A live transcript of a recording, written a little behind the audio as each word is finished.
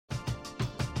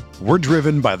We're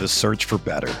driven by the search for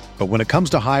better. But when it comes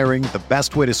to hiring, the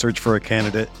best way to search for a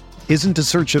candidate isn't to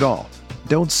search at all.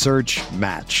 Don't search,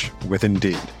 match with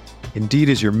Indeed. Indeed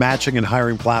is your matching and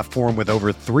hiring platform with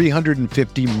over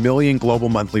 350 million global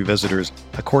monthly visitors,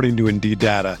 according to Indeed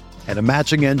data, and a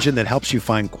matching engine that helps you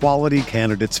find quality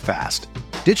candidates fast.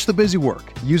 Ditch the busy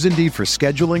work. Use Indeed for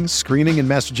scheduling, screening, and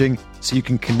messaging so you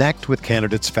can connect with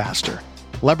candidates faster.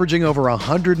 Leveraging over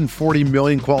 140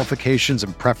 million qualifications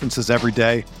and preferences every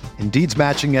day, Indeed's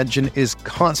matching engine is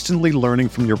constantly learning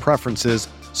from your preferences,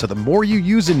 so the more you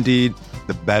use Indeed,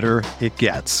 the better it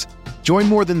gets. Join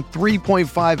more than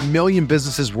 3.5 million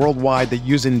businesses worldwide that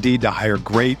use Indeed to hire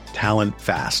great talent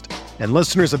fast. And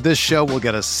listeners of this show will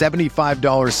get a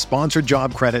 $75 sponsored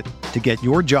job credit to get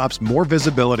your jobs more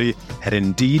visibility at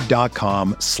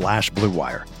Indeed.com/Blue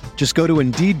Wire. Just go to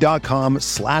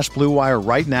Indeed.com/Blue Wire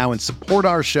right now and support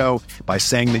our show by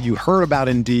saying that you heard about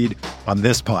Indeed on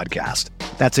this podcast.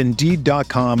 That's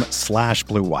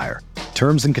Indeed.com/Blue Wire.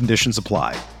 Terms and conditions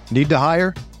apply. Need to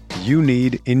hire? You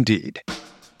need Indeed.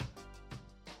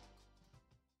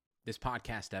 This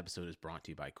podcast episode is brought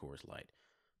to you by Coors Light.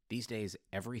 These days,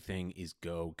 everything is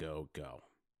go, go, go.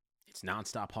 It's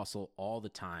nonstop hustle all the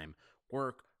time.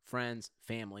 Work, friends,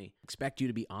 family, expect you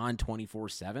to be on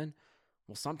 24/7.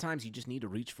 Well, sometimes you just need to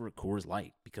reach for a Coors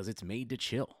Light because it's made to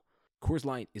chill. Coors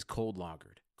Light is cold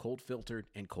lagered, cold filtered,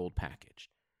 and cold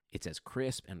packaged. It's as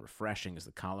crisp and refreshing as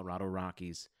the Colorado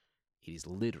Rockies. It is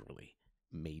literally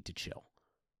made to chill.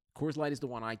 Coors Light is the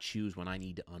one I choose when I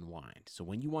need to unwind. So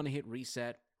when you want to hit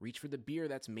reset, reach for the beer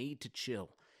that's made to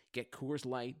chill. Get Coors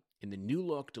Light in the new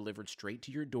look delivered straight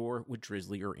to your door with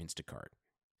Drizzly or Instacart.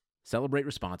 Celebrate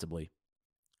responsibly.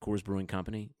 Coors Brewing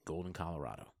Company, Golden,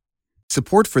 Colorado.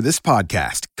 Support for this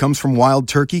podcast comes from Wild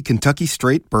Turkey Kentucky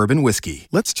Straight Bourbon Whiskey.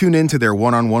 Let's tune in to their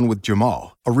one-on-one with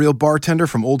Jamal, a real bartender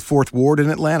from Old Fourth Ward in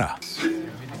Atlanta.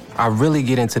 I really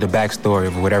get into the backstory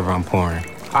of whatever I'm pouring,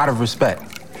 out of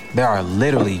respect. There are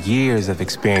literally years of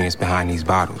experience behind these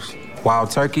bottles.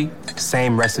 Wild Turkey,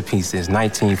 same recipe since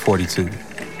 1942.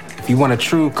 If you want a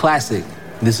true classic,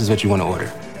 this is what you want to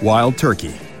order. Wild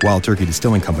Turkey. Wild Turkey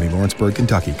Distilling Company, Lawrenceburg,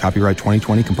 Kentucky. Copyright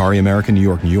 2020, Campari American, New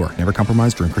York, New York. Never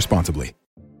compromise, drink responsibly.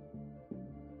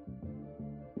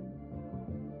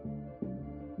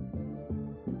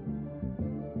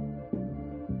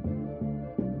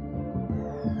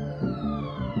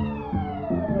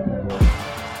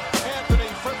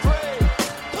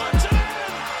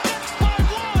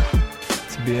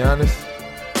 To be honest,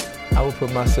 I would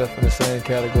put myself in the same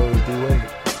category as D-Wade.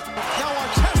 Now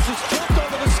Artest jumped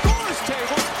over the scorer's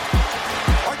table.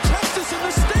 Artest in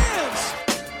the stands.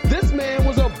 This man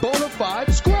was a bona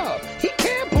fide scrub. He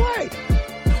can't play.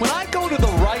 When I go to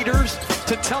the writers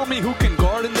to tell me who can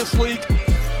guard in this league,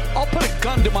 I'll put a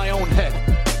gun to my own head.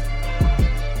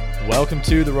 Welcome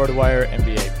to the RotoWire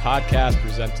NBA podcast,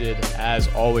 presented as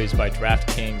always by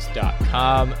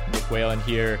DraftKings.com. Nick Whalen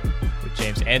here with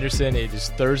James Anderson. It is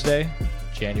Thursday,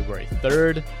 January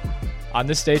 3rd. On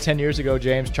this day 10 years ago,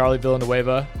 James, Charlie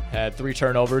Villanueva had 3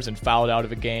 turnovers and fouled out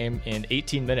of a game in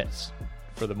 18 minutes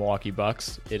for the Milwaukee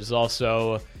Bucks. It is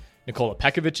also Nikola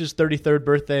Pekovic's 33rd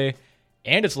birthday,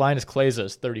 and it's Linus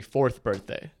Kleza's 34th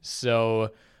birthday.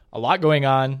 So a lot going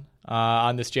on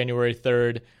this January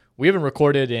 3rd. We haven't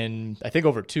recorded in, I think,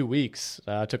 over 2 weeks.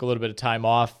 Took a little bit of time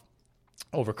off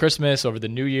over Christmas, over the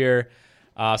New Year.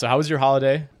 So how was your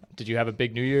holiday? Did you have a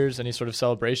big New Year's? Any sort of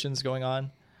celebrations going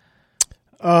on?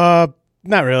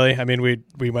 Not really. I mean,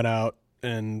 we went out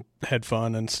and had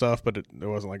fun and stuff, but it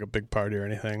wasn't like a big party or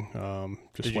anything.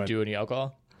 Did you do any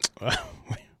alcohol?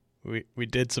 We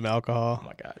did some alcohol. Oh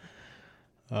my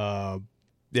God.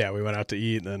 Yeah, we went out to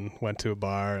eat, and then went to a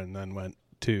bar, and then went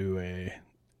to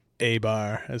a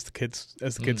bar, as the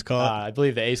kids call it. I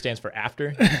believe the A stands for after,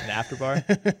 an after bar.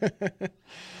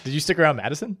 Did you stick around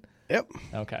Madison? Yep.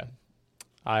 Okay.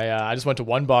 I just went to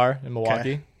one bar in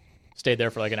Milwaukee, stayed there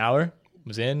for like an hour,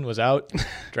 was in, was out,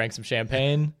 drank some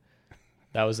champagne.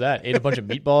 That was that. Ate a bunch of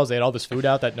meatballs. They had all this food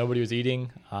out that nobody was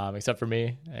eating except for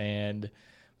me, and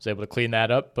was able to clean that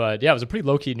up. But yeah, it was a pretty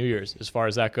low-key New Year's as far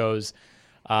as that goes.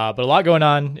 But a lot going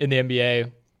on in the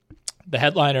NBA. The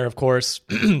headliner, of course,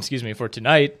 for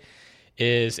tonight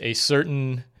is a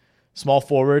certain small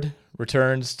forward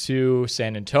returns to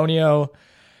San Antonio.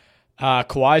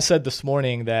 Kawhi said this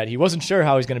morning that he wasn't sure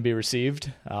how he's going to be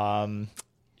received. Not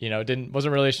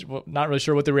really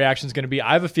sure what the reaction is going to be.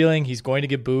 I have a feeling he's going to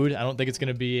get booed. I don't think it's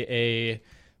going to be a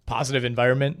positive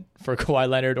environment for Kawhi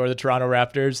Leonard or the Toronto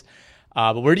Raptors.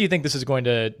 But where do you think this is going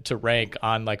to rank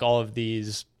on like all of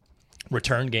these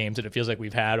return games that it feels like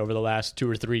we've had over the last 2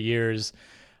 or 3 years?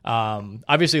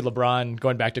 Obviously, LeBron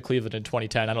going back to Cleveland in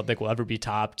 2010, I don't think will ever be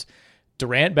topped.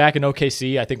 Durant back in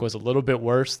OKC, I think, was a little bit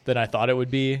worse than I thought it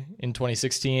would be in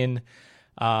 2016.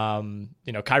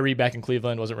 Kyrie back in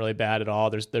Cleveland wasn't really bad at all.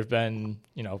 There's been,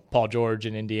 Paul George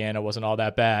in Indiana wasn't all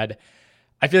that bad.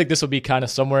 I feel like this will be kind of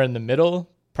somewhere in the middle,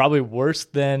 probably worse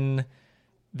than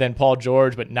Paul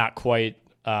George, but not quite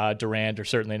Durant or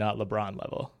certainly not LeBron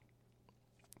level.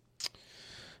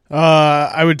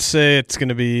 I would say it's going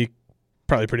to be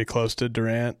probably pretty close to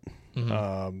Durant.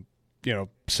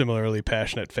 Similarly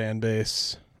passionate fan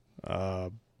base.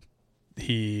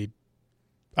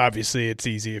 Obviously, it's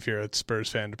easy if you're a Spurs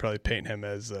fan to probably paint him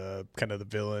as kind of the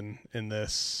villain in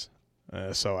this.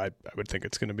 So I would think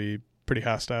it's going to be pretty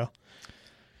hostile.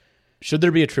 Should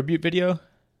there be a tribute video?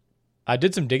 I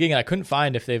did some digging and I couldn't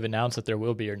find if they've announced that there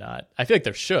will be or not. I feel like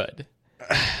there should.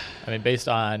 I mean, based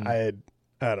on I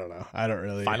don't know. I don't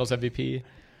really Finals MVP.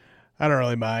 I don't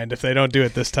really mind if they don't do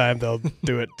it this time. They'll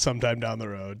do it sometime down the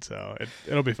road, so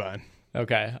it'll be fine.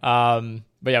 Okay.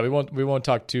 But yeah, we won't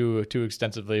talk too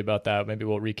extensively about that. Maybe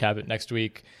we'll recap it next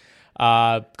week.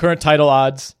 Current title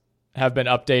odds have been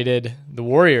updated. The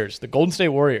Warriors, the Golden State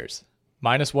Warriors,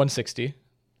 -160. I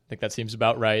think that seems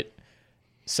about right.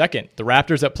 Second, the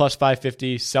Raptors at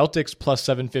 +550, Celtics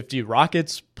 +750,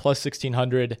 Rockets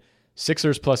 +1600,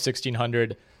 Sixers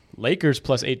 +1600, Lakers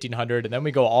 +1800, and then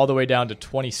we go all the way down to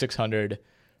 2600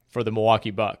 for the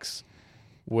Milwaukee Bucks,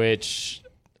 which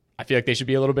I feel like they should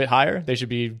be a little bit higher. They should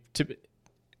be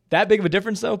that big of a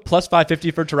difference, though.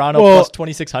 +550 for Toronto,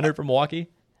 +2600 for Milwaukee.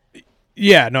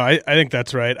 Yeah, no, I think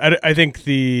that's right. I think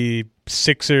the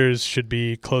Sixers should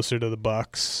be closer to the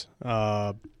Bucks.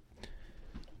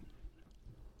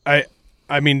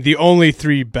 I mean, the only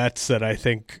three bets that I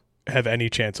think have any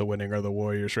chance of winning are the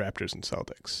Warriors, Raptors, and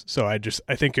Celtics. So I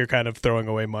think you're kind of throwing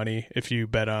away money if you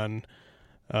bet on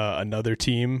another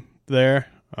team there.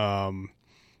 Kind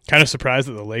of surprised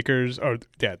that the Lakers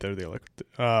they're the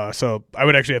Lakers. So I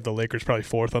would actually have the Lakers probably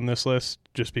fourth on this list,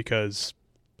 just because,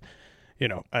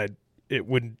 it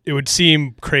would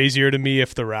seem crazier to me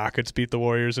if the Rockets beat the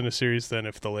Warriors in a series than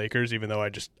if the Lakers, even though I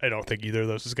don't think either of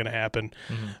those is going to happen.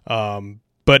 Mm-hmm.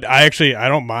 But I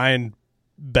don't mind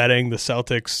betting the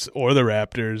Celtics or the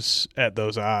Raptors at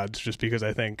those odds, just because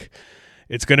I think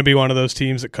it's going to be one of those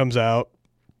teams that comes out.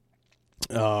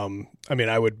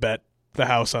 I would bet the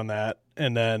house on that.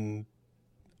 And then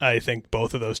I think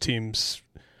both of those teams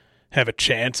have a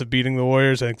chance of beating the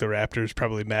Warriors. I think the Raptors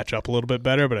probably match up a little bit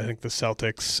better, but I think the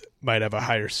Celtics might have a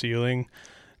higher ceiling.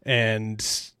 And,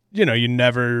 you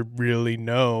never really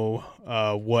know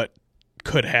what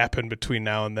could happen between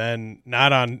now and then.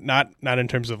 Not in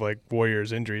terms of like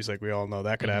Warriors injuries, like we all know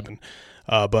that could happen.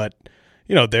 But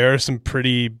there are some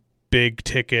pretty big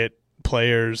ticket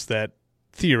players that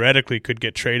theoretically could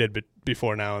get traded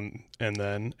before now and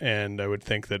then, and I would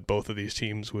think that both of these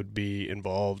teams would be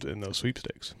involved in those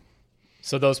sweepstakes.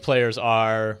 So those players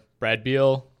are Brad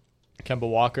Beal, Kemba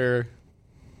Walker.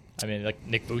 I mean, like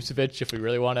Nick Vucevic, if we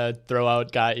really want to throw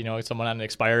out someone on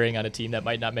expiring on a team that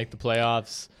might not make the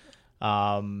playoffs.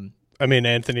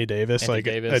 Anthony Davis.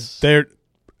 Davis.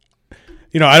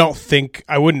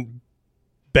 I wouldn't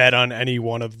bet on any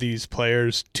one of these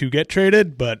players to get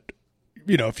traded, but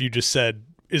if you just said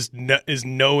is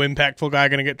no impactful guy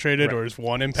going to get traded, right, or is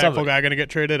one impactful guy going to get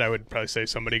traded, I would probably say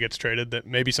somebody gets traded, that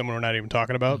maybe someone we're not even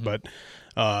talking about. Mm-hmm.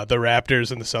 But the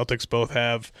Raptors and the Celtics both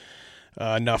have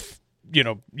enough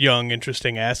young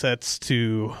interesting assets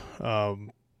to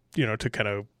to kind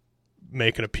of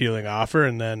make an appealing offer.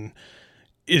 And then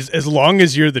as long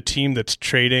as you're the team that's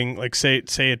trading, like say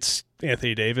it's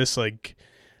Anthony Davis, like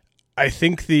I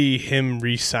think him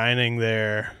re-signing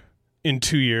there in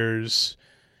 2 years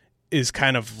is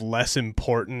kind of less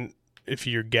important if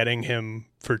you're getting him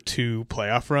for 2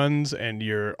 playoff runs and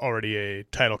you're already a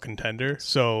title contender.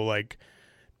 So like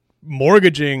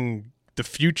mortgaging the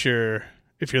future,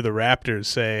 if you're the Raptors,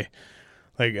 say,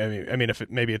 like, I mean,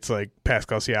 maybe it's like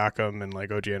Pascal Siakam and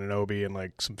like OG Anunoby and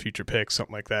like some future picks,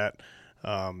 something like that.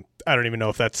 I don't even know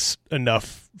if that's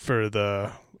enough for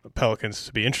the Pelicans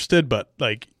to be interested, but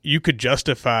like you could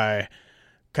justify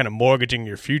kind of mortgaging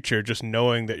your future just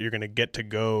knowing that you're going to get to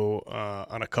go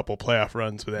on a couple playoff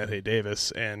runs with Anthony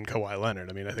Davis and Kawhi Leonard.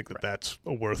 I mean, I think that's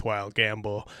a worthwhile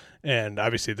gamble. And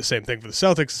obviously the same thing for the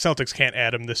Celtics. The Celtics can't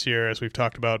add him this year, as we've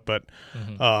talked about, but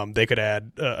they could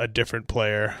add a different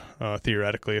player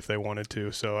theoretically if they wanted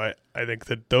to. So I think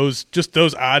that those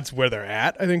odds where they're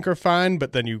at, I think, are fine,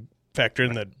 but then you factor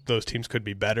in that those teams could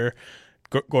be better.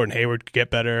 Gordon Hayward could get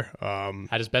better.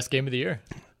 Had his best game of the year.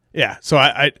 Yeah, so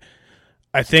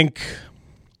I think,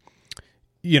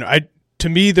 to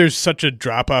me, there's such a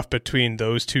drop off between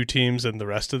those two teams and the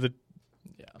rest of the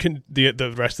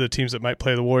rest of the teams that might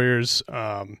play the Warriors.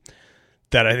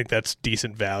 that I think that's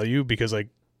decent value because, like,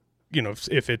 you know,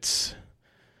 if it's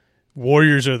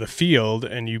Warriors or the field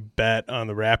and you bet on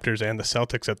the Raptors and the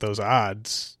Celtics at those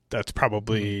odds, that's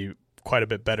probably quite a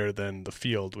bit better than the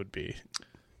field would be.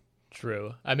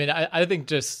 True. I mean, I think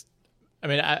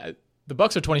the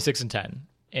Bucks are 26-10,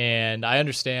 and I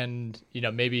understand, you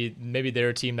know, maybe they're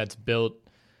a team that's built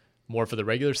more for the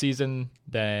regular season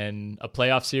than a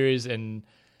playoff series, and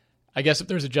I guess if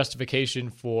there's a justification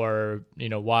for, you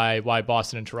know, why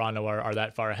Boston and Toronto are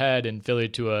that far ahead and Philly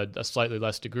to a slightly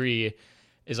less degree,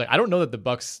 is like I don't know that the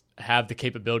Bucks have the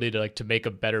capability to make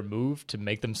a better move to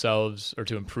make themselves or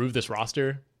to improve this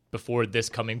roster before this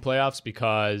coming playoffs,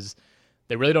 because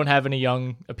they really don't have any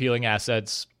young appealing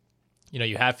assets. You know,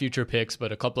 you have future picks,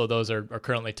 but a couple of those are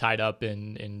currently tied up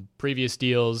in previous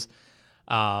deals.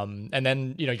 And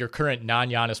then, you know, your current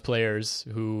non-Giannis players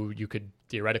who you could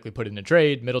theoretically put in a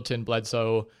trade, Middleton,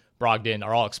 Bledsoe, Brogdon,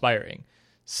 are all expiring.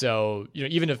 So, you know,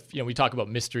 even if, you know, we talk about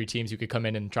mystery teams who could come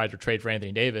in and try to trade for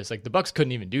Anthony Davis, like the Bucks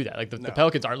couldn't even do that. Like the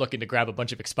Pelicans aren't looking to grab a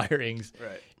bunch of expirings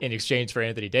in exchange for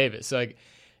Anthony Davis. So, like,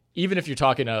 even if you're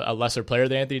talking a lesser player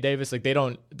than Anthony Davis, like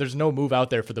there's no move out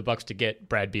there for the Bucks to get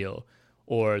Brad Beal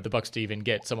or the Bucks to even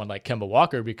get someone like Kemba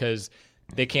Walker, because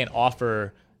they can't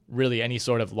offer really any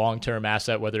sort of long-term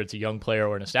asset, whether it's a young player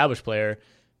or an established player,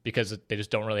 because they just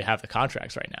don't really have the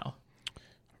contracts right now.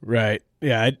 Right.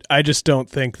 Yeah. I just don't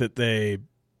think that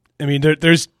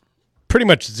there's pretty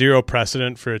much zero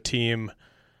precedent for a team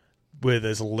with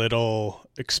as little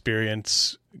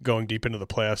experience going deep into the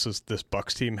playoffs as this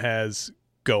Bucks team has,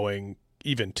 going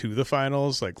even to the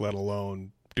finals, like let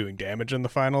alone doing damage in the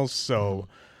finals. So,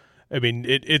 I mean,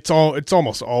 it's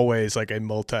almost always like a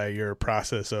multi-year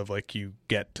process of like you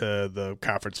get to the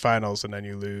conference finals and then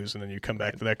you lose, and then you come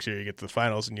back the next year, you get to the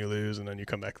finals and you lose, and then you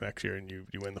come back the next year and you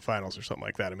win the finals or something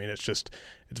like that. I mean, it's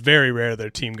very rare that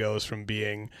a team goes from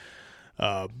being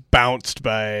bounced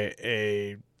by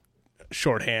a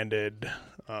shorthanded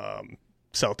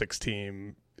Celtics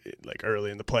team like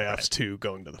early in the playoffs to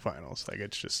going to the finals. Like,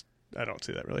 it's just, I don't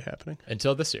see that really happening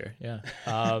until this year. Yeah.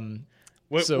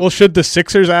 Well, should the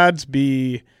Sixers odds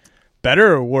be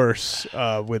better or worse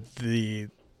with the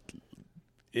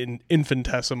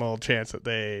infinitesimal chance that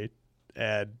they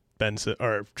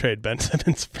trade Ben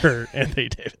Simmons for Anthony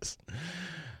Davis?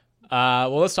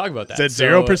 Well, let's talk about that. Is it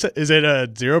 0%? Is it a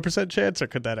 0% chance, or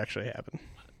could that actually happen?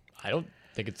 I don't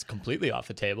think it's completely off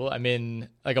the table. I mean,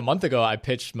 like a month ago, I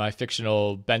pitched my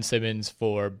fictional Ben Simmons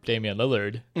for Damian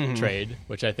Lillard trade,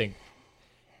 which I think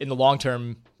in the long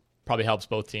term probably helps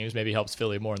both teams. Maybe helps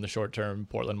Philly more in the short term,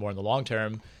 Portland more in the long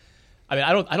term. I mean,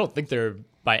 I don't think they're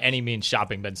by any means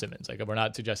shopping Ben Simmons. Like, we're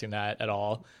not suggesting that at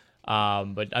all.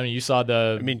 But I mean, you saw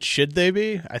should they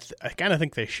be? I kind of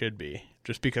think they should be,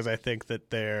 just because I think that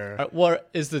they're. Are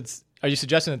you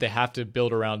suggesting that they have to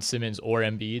build around Simmons or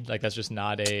Embiid? Like, that's just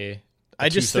not a. I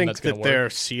just think that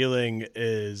their ceiling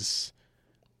is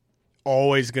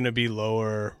always going to be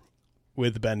lower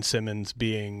with Ben Simmons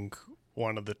being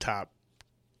one of the top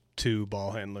two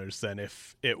ball handlers than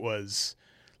if it was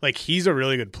like, he's a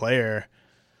really good player,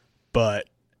 but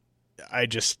I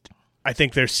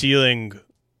think their ceiling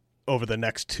over the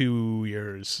next 2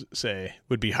 years, say,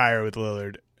 would be higher with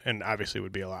Lillard, and obviously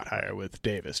would be a lot higher with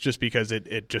Davis, just because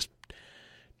it just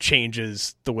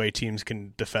changes the way teams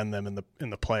can defend them in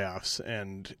the playoffs.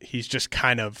 And he's just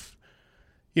kind of,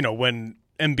 you know, when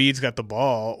Embiid's got the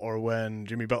ball or when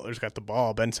Jimmy Butler's got the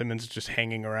ball, Ben Simmons is just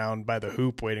hanging around by the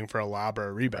hoop waiting for a lob or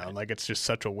a rebound. Right. Like, it's just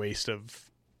such a waste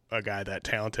of a guy that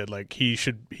talented. Like, he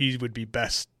would be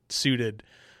best suited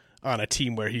on a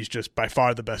team where he's just by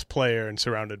far the best player and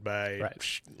surrounded by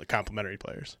complementary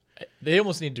players. They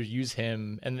almost need to use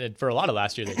him, and for a lot of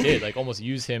last year they did, like almost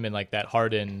use him in like that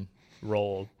Harden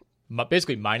role,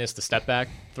 basically minus the step back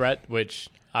threat, which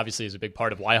obviously is a big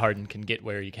part of why Harden can get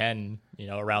where he can, you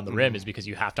know, around the rim, is because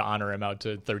you have to honor him out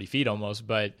to 30 feet almost.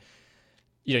 But,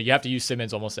 you know, you have to use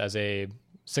Simmons almost as a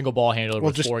single ball handler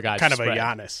with four guys. Kind of spread. a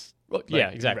Giannis. Well, yeah,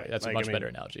 exactly. Right. That's a much better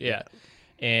analogy. Yeah.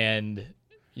 And,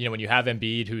 you know, when you have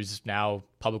Embiid, who's now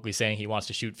publicly saying he wants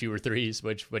to shoot fewer threes,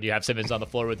 which when you have Simmons on the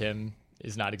floor with him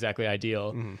is not exactly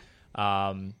ideal.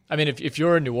 I mean, if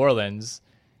you're in New Orleans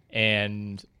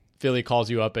and Philly calls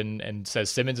you up and says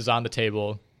Simmons is on the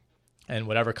table and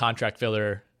whatever contract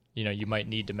filler, you know, you might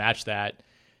need to match that,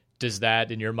 does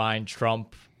that in your mind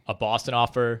trump a Boston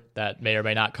offer that may or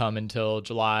may not come until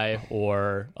July,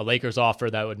 or a Lakers offer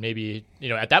that would maybe, you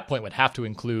know, at that point would have to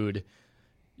include,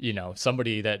 you know,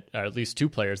 somebody that, or at least two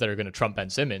players that are going to trump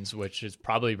Ben Simmons, which is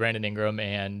probably Brandon Ingram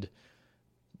and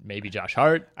maybe Josh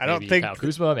Hart. I don't think Kyle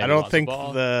Kuzma. I don't think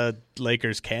the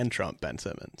Lakers can trump Ben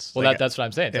Simmons. Well, that's what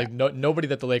I'm saying. Yeah. Like nobody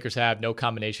that the Lakers have, no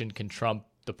combination can trump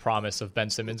the promise of Ben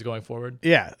Simmons going forward.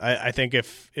 Yeah, I think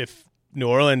if New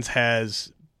Orleans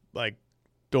has like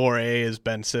door A is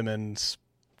Ben Simmons,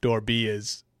 door B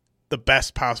is the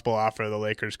best possible offer the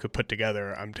Lakers could put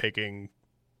together, I'm taking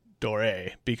door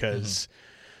A because,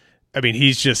 I mean,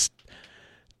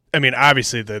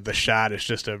 obviously the shot is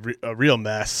just a real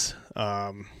mess.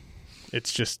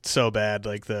 It's just so bad.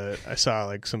 Like I saw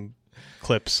like some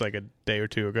clips like a day or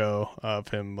two ago of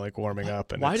him like warming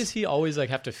up. And why does he always like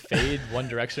have to fade one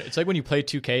direction? It's like when you play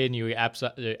 2K and you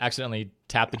accidentally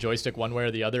tap the joystick one way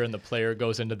or the other, and the player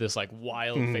goes into this like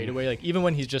wild fadeaway. Like even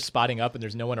when he's just spotting up and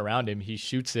there's no one around him, he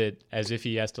shoots it as if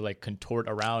he has to like contort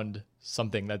around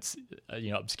something that's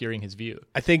obscuring his view.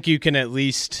 I think you can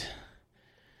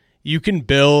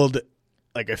build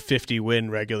like a 50-win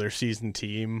regular season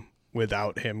team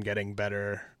without him getting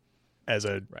better as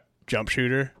a jump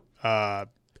shooter. I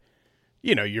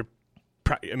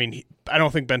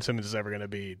don't think Ben Simmons is ever going to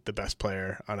be the best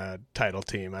player on a title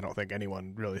team. I don't think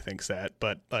anyone really thinks that,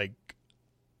 but like,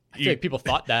 I feel like people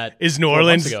thought that. Is New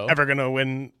Orleans ever going to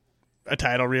win a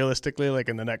title realistically, like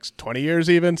in the next 20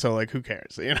 years even? So like, who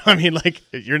cares? I mean, like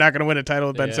you're not going to win a title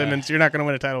with Ben Simmons. You're not going to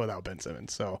win a title without Ben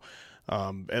Simmons. So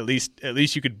at least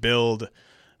you could build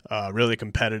really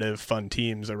competitive, fun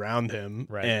teams around him.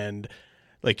 Right. And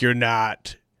like, you're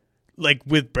not like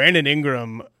with Brandon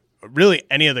Ingram, really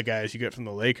any of the guys you get from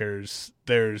the Lakers,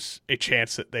 there's a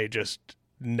chance that they just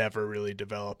never really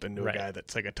develop into a guy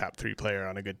that's like a top 3 player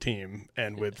on a good team.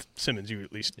 And with Simmons, you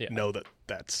at least know that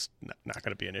that's not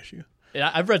going to be an issue.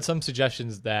 Yeah, I've read some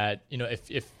suggestions that,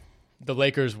 if the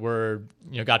Lakers were,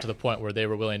 got to the point where they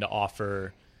were willing to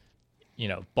offer,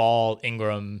 Ball,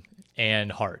 Ingram,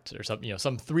 and Hart or something,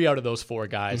 some 3 out of those 4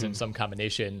 guys in some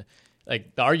combination.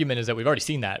 Like the argument is that we've already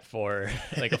seen that for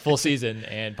like a full season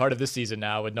and part of this season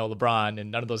now with no LeBron, and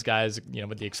none of those guys,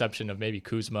 with the exception of maybe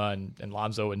Kuzma and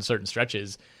Lonzo in certain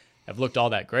stretches, have looked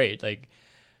all that great. Like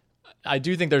I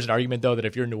do think there's an argument though that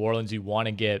if you're New Orleans, you want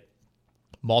to get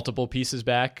multiple pieces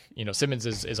back. Simmons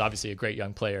is obviously a great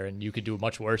young player, and you could do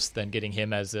much worse than getting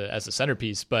him as a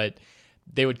centerpiece, but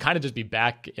they would kind of just be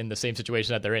back in the same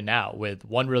situation that they're in now with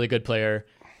one really good player,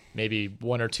 maybe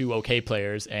 1 or 2 okay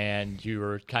players, and you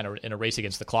were kind of in a race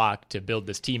against the clock to build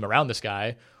this team around this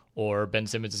guy, or Ben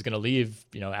Simmons is going to leave,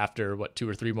 after 2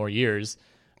 or 3 more years,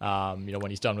 when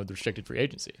he's done with restricted free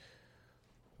agency.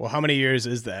 Well, how many years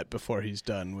is that before he's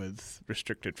done with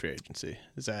restricted free agency?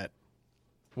 Is that?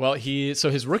 Well,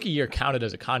 his rookie year counted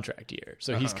as a contract year.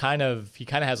 So he kind of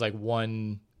has like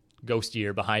one ghost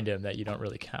year behind him that you don't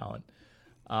really count.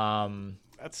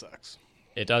 That sucks.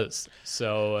 It does.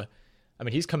 So, I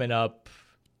mean, he's coming up.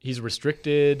 He's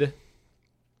restricted.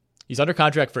 He's under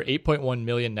contract for $8.1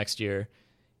 million next year.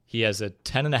 He has a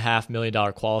 $10.5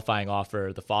 million qualifying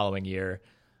offer the following year,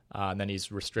 and then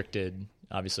he's restricted.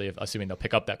 Obviously, assuming they'll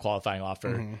pick up that qualifying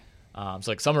offer.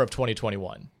 So, like summer of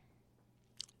 2021,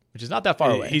 which is not that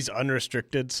far away. He's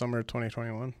unrestricted summer of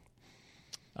 2021.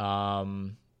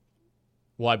 Well,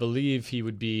 I believe he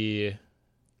would be.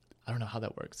 I don't know how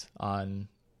that works. On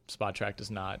Spot Track does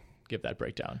not give that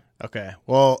breakdown. Okay.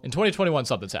 Well, in 2021,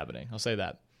 something's happening. I'll say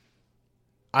that.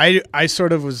 I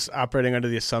sort of was operating under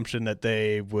the assumption that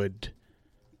they would,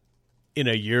 in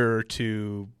a year or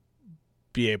two,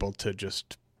 be able to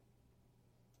just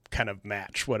kind of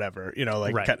match whatever,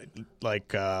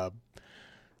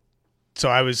 so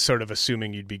I was sort of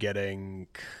assuming you'd be getting,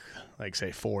 like,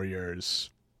 say, 4 years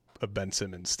of Ben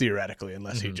Simmons, theoretically,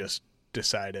 unless he just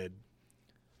decided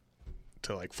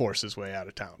to like force his way out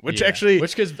of town, which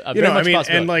gives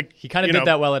and like he kind of did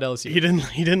that well at LSU.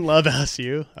 He didn't love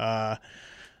LSU. I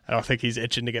don't think he's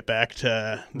itching to get back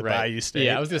to the Bayou State.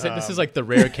 Yeah, I was gonna say this is like the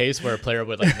rare case where a player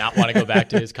would like not want to go back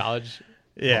to his college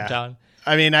hometown.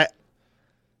 I mean, I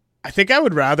think I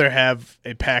would rather have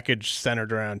a package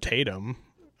centered around Tatum.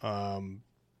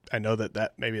 I know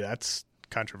that maybe that's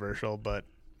controversial, but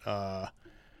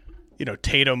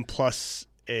Tatum plus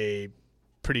a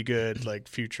pretty good like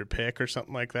future pick or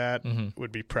something like that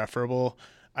would be preferable.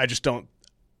 I don't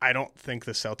think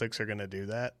the Celtics are going to do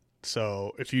that.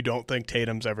 So if you don't think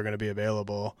Tatum's ever going to be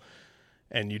available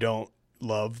and you don't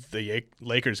love the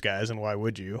Lakers guys, and why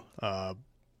would you?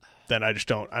 Then I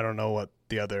don't know what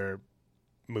the other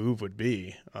move would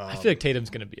be. I feel like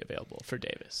Tatum's going to be available for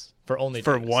Davis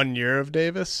for 1 year of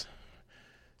Davis.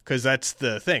 Because that's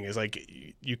the thing is like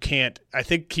you can't. I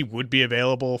think he would be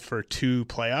available for 2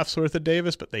 playoffs worth of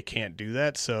Davis, but they can't do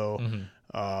that. So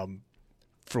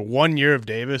for 1 year of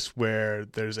Davis, where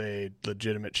there's a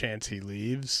legitimate chance he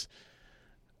leaves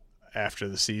after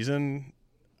the season,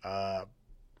 I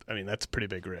mean that's a pretty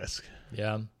big risk.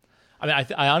 Yeah, I mean,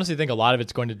 I honestly think a lot of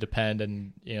it's going to depend,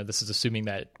 and this is assuming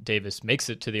that Davis makes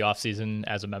it to the offseason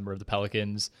as a member of the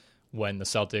Pelicans when the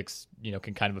Celtics,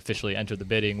 can kind of officially enter the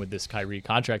bidding with this Kyrie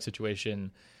contract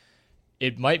situation.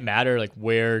 It might matter like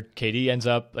where KD ends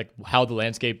up, like how the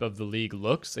landscape of the league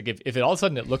looks. Like if it all of a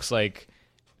sudden it looks like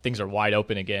things are wide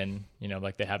open again,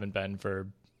 like they haven't been for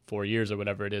 4 years or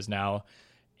whatever it is now,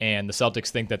 and the Celtics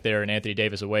think that they're an Anthony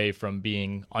Davis away from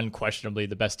being unquestionably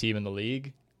the best team in the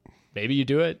league, maybe you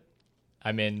do it.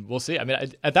 I mean, we'll see. I mean,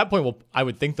 at that point, I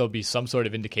would think there'll be some sort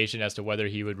of indication as to whether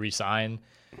he would re-sign.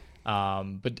 But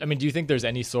I mean, do you think there's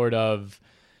any sort of,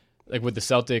 like, would the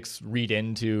Celtics read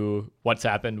into what's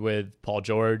happened with Paul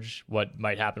George, what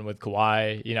might happen with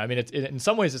Kawhi? I mean, in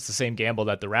some ways it's the same gamble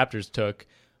that the Raptors took,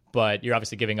 but you're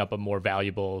obviously giving up a more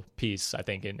valuable piece, I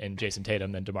think, in Jason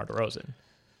Tatum than DeMar DeRozan.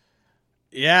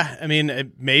 Yeah, I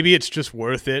mean, maybe it's just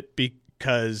worth it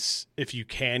because if you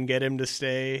can get him to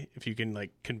stay, if you can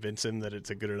like convince him that it's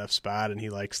a good enough spot and he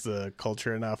likes the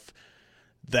culture enough,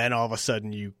 then all of a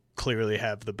sudden you clearly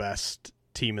have the best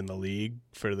team in the league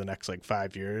for the next like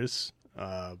 5 years.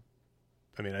 I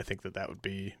mean, I think that would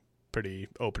be pretty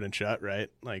open and shut, right?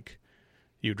 Like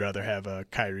you'd rather have a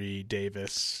Kyrie,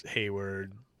 Davis,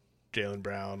 Hayward, Jaylen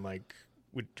Brown. Like,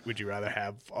 would you rather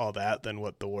have all that than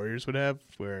what the Warriors would have?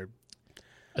 Where,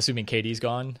 assuming KD's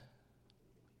gone.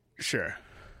 Sure.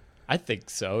 I think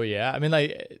so, yeah. I mean,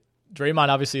 like, Draymond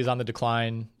obviously is on the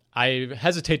decline. I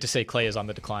hesitate to say Klay is on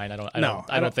the decline. I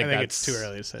don't think it's too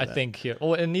early to say that. I think,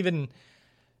 and even,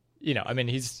 I mean,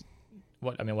 he's,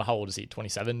 how old is he?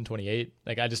 27, 28?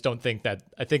 Like, I just don't think that,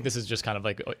 I think this is just kind of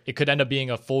like, it could end up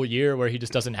being a full year where he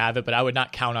just doesn't have it, but I would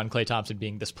not count on Klay Thompson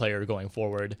being this player going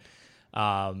forward.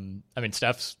 I mean,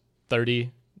 Steph's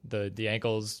 30. The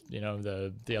ankles,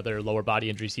 the other lower body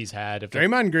injuries he's had.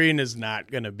 Draymond Green is not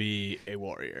going to be a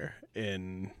Warrior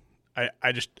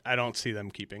I don't see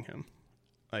them keeping him.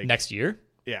 Like next year?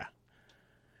 Yeah.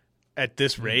 At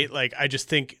this rate, like I just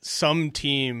think some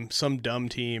dumb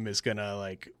team is going to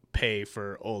like pay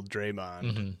for old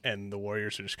Draymond and the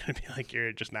Warriors are just going to be like,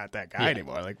 you're just not that guy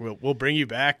anymore. Like we'll bring you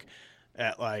back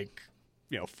at like,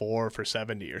 4 for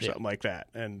 70 or something like that.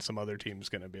 And some other team's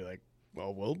going to be like,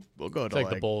 well, we'll go to like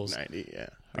the Bulls, 90. Yeah,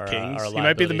 the Kings. He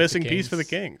might be the missing piece for the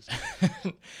Kings.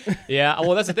 Yeah,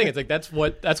 well, that's the thing. It's like that's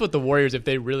what the Warriors, if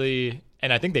they really,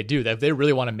 and I think they do, that if they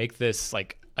really want to make this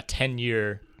like a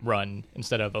 10-year run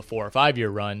instead of a 4 or 5 year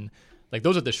run, like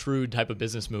those are the shrewd type of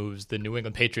business moves, the New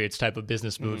England Patriots type of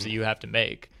business moves that you have to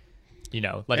make.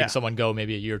 Letting someone go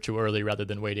maybe a year too early rather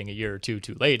than waiting a year or two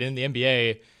too late. In the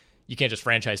NBA, you can't just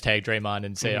franchise tag Draymond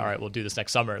and say, all right, we'll do this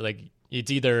next summer. Like it's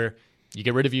either you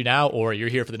get rid of you now, or you're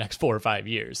here for the next 4 or 5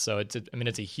 years. So it's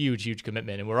a huge, huge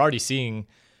commitment. And we're already seeing,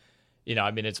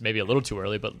 it's maybe a little too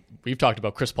early, but we've talked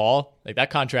about Chris Paul. Like that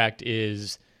contract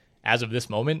is, as of this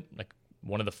moment, like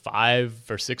one of the 5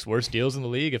 or 6 worst deals in the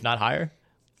league, if not higher.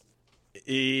 And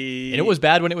it was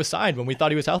bad when it was signed, when we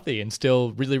thought he was healthy and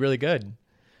still really, really good.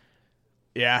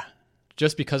 Yeah.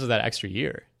 Just because of that extra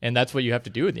year. And that's what you have to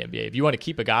do in the NBA. If you want to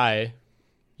keep a guy,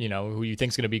 who you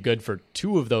think is going to be good for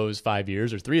 2 of those 5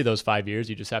 years or 3 of those 5 years,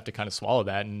 you just have to kind of swallow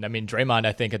that. And I mean, Draymond,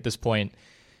 I think at this point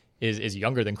is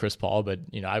younger than Chris Paul, but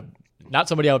not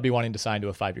somebody I would be wanting to sign to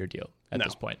a 5-year deal at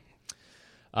this point.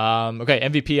 Okay,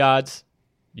 MVP odds.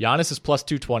 Giannis is plus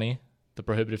 220, the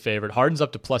prohibitive favorite. Harden's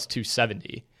up to plus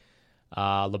 270.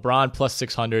 LeBron plus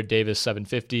 600, Davis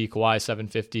 750, Kawhi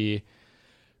 750,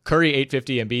 Curry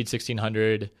 850, Embiid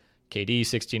 1600, KD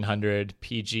 1600,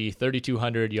 PG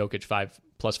 3200, Jokic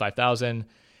plus 5,000,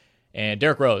 and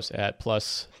Derrick Rose at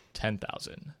plus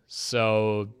 10,000.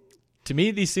 So to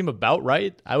me, these seem about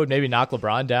right. I would maybe knock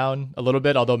LeBron down a little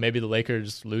bit, although maybe the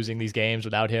Lakers losing these games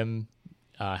without him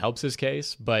helps his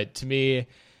case. But to me,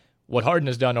 what Harden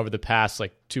has done over the past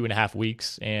like 2.5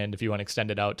 weeks, and if you want to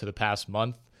extend it out to the past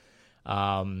month,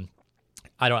 I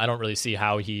don't really see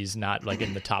how he's not like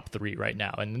in the top 3 right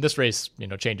now. And this race,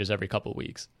 changes every couple of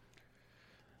weeks.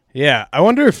 Yeah, I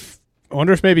wonder if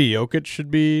maybe Jokic should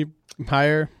be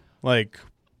higher. Like,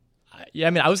 yeah, I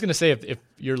mean, I was gonna say if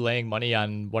you're laying money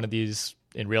on one of these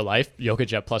in real life,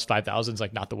 Jokic at plus 5,000 is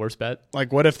like not the worst bet.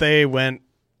 Like, what if they went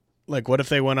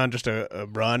on just a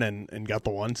run and got the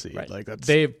 1 seed? Right. Like that's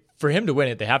for him to win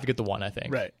it, they have to get the 1, I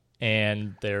think. Right.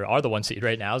 And there are the 1 seed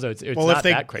right now, so it's well, not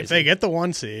that crazy. If they get the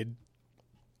 1 seed,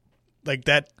 like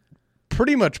that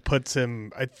pretty much puts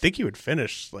him, I think he would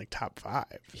finish like top 5.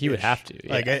 He would have to.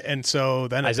 Yeah. Like, and so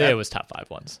then Isaiah was top 5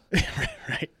 once.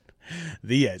 right.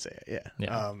 The Isaiah.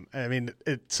 Yeah. I mean,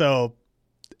 so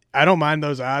I don't mind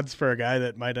those odds for a guy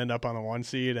that might end up on the 1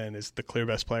 seed and is the clear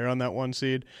best player on that 1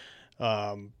 seed.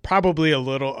 Probably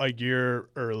a year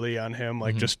early on him,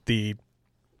 like just the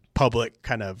public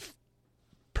kind of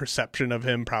perception of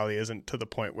him probably isn't to the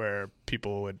point where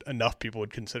enough people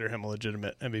would consider him a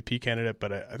legitimate MVP candidate,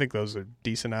 but I think those are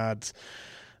decent odds.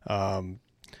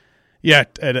 Yeah,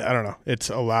 I don't know.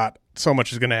 It's a lot. So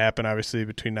much is going to happen, obviously,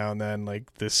 between now and then.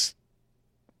 Like this,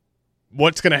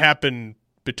 what's going to happen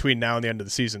between now and the end of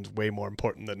the season is way more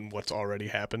important than what's already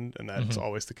happened, and that's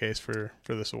always the case for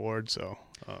this award. So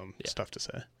it's tough to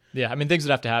say. Yeah, I mean, things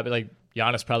would have to happen. Like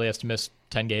Giannis probably has to miss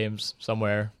 10 games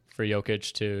somewhere for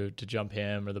Jokic to jump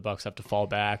him, or the Bucks have to fall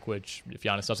back. Which, if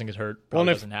Giannis doesn't get hurt,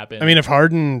 probably doesn't happen. I mean, if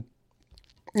Harden,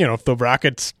 if the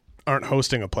Rockets aren't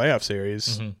hosting a playoff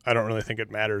series, I don't really think it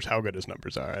matters how good his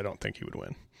numbers are. I don't think he would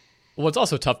win. Well, it's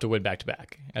also tough to win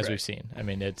back-to-back, as we've seen. I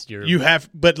mean, it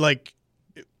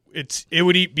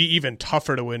would be even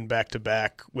tougher to win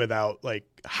back-to-back without like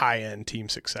high-end team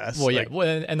success. Well,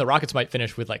 and the Rockets might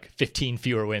finish with like 15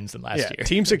 fewer wins than last year.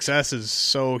 Team success is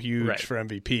so huge for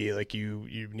MVP. Like you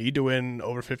need to win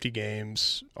over 50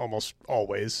 games almost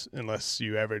always, unless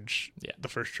you average the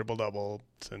first triple-double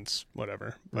since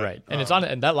whatever. But, and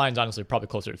and that line's honestly probably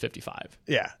closer to 55.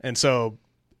 Yeah, and so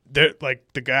they're like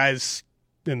the guys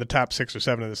in the top 6 or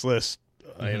 7 of this list.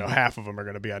 Half of them are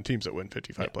going to be on teams that win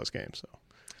 55 plus games.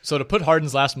 So to put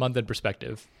Harden's last month in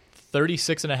perspective,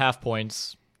 36.5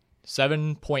 points,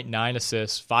 7.9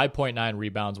 assists, 5.9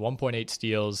 rebounds, 1.8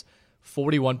 steals,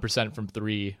 41% from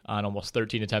three on almost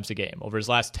 13 attempts a game. Over his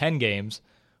last 10 games,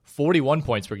 41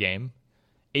 points per game,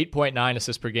 8.9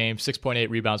 assists per game,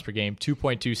 6.8 rebounds per game,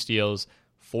 2.2 steals,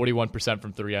 41%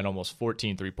 from three on almost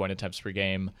 14 three-point attempts per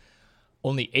game.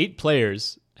 Only 8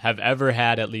 players have ever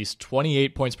had at least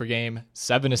 28 points per game,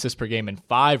 7 assists per game, and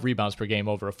 5 rebounds per game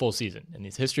over a full season in the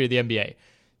history of the NBA.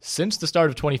 Since the start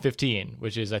of 2015,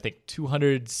 which is, I think,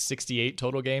 268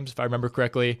 total games, if I remember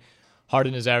correctly,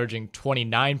 Harden is averaging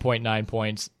 29.9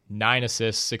 points, 9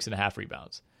 assists, 6.5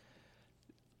 rebounds.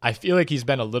 I feel like he's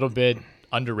been a little bit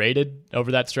underrated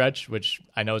over that stretch, which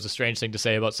I know is a strange thing to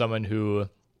say about someone who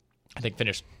I think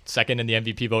finished second in the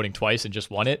MVP voting twice and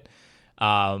just won it.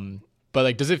 But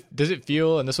like, does it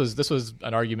feel? And this was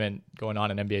an argument going on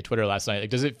NBA Twitter last night. Like,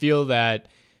 does it feel that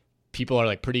people are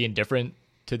like pretty indifferent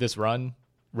to this run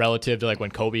relative to like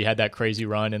when Kobe had that crazy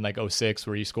run in like 2006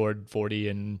 where he scored 40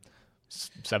 in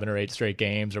 7 or 8 straight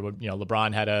games, or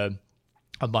LeBron had a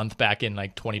month back in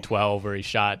like 2012 where he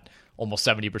shot almost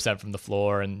 70% from the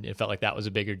floor, and it felt like that was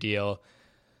a bigger deal.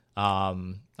 I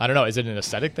don't know. Is it an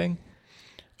aesthetic thing?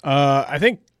 I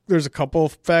think there's a couple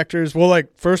factors. Well,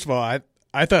 like first of all,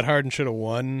 I thought Harden should have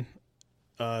won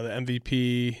the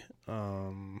MVP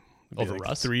over like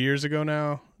Russ 3 years ago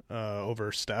now,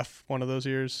 over Steph one of those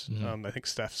years. I think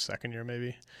Steph's second year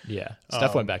maybe. Yeah,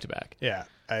 Steph went back to back. Yeah,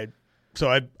 I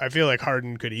feel like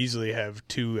Harden could easily have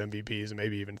 2 MVPs and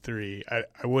maybe even 3.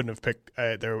 I wouldn't have picked.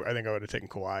 I think I would have taken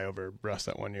Kawhi over Russ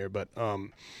that one year. But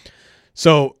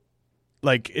so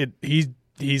like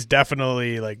he's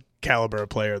definitely like caliber of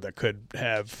player that could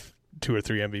have 2 or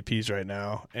 3 MVPs right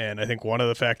now. And I think one of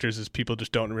the factors is people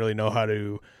just don't really know how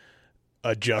to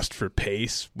adjust for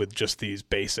pace with just these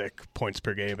basic points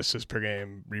per game, assists per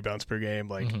game, rebounds per game.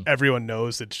 Like everyone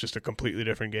knows it's just a completely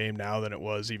different game now than it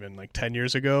was even like 10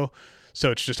 years ago. So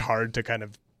it's just hard to kind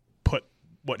of put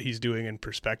what he's doing in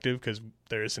perspective, because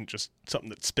there isn't just something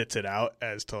that spits it out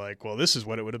as to like, well, this is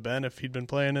what it would have been if he'd been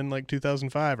playing in like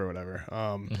 2005 or whatever.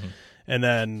 And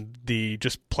then the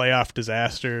just playoff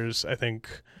disasters, I think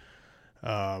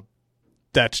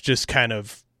that's just kind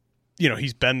of,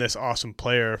 he's been this awesome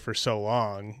player for so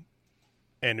long,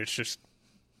 and it's just,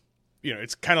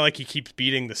 it's kind of like he keeps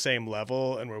beating the same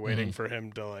level, and we're waiting for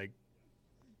him to like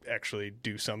actually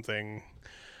do something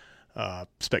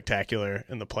spectacular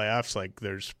in the playoffs. Like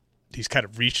he's kind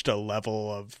of reached a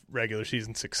level of regular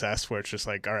season success where it's just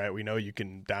like, all right, we know you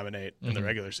can dominate in the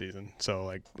regular season, so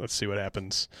like let's see what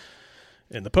happens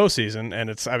in the postseason. And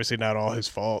it's obviously not all his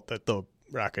fault that the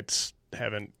Rockets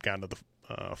haven't gone to the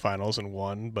finals and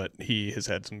won, but he has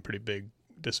had some pretty big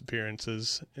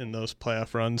disappearances in those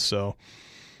playoff runs. So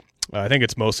I think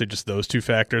it's mostly just those 2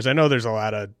 factors. I know there's a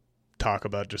lot of talk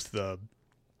about just the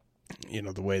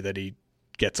way that he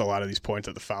gets a lot of these points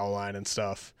at the foul line and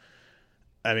stuff.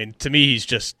 I mean, to me, he's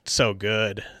just so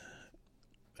good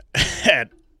at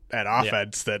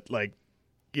offense that like,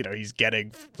 he's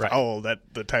getting fouled at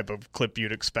the type of clip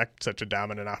you'd expect such a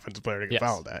dominant offensive player to get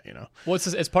fouled at, Well,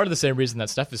 it's part of the same reason that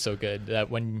Steph is so good, that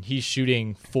when he's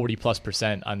shooting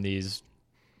 40+% on these,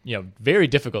 very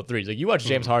difficult threes. Like you watch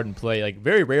James Harden play, like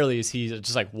very rarely is he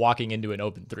just like walking into an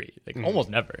open three. Like almost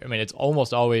never. I mean, it's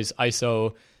almost always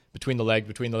ISO between the legs,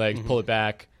 pull it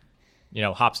back,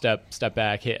 hop step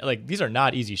back, hit. Like these are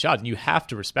not easy shots, and you have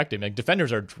to respect him. Like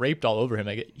defenders are draped all over him.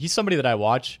 Like he's somebody that I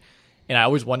watch, And I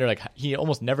always wonder, like, he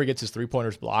almost never gets his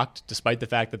 3-pointers blocked, despite the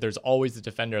fact that there's always the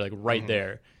defender like right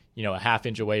there, a half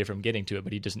inch away from getting to it,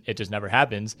 but it just never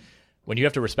happens. When you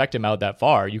have to respect him out that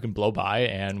far, you can blow by,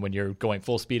 and when you're going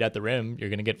full speed at the rim, you're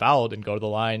going to get fouled and go to the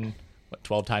line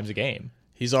 12 times a game.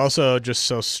 He's also just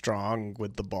so strong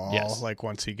with the ball. Yes. Like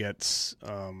once he gets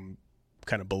kind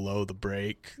of below the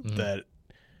break, that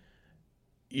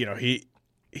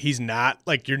he's not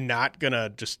like, you're not gonna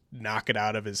just knock it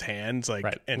out of his hands, like,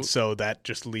 right. And so that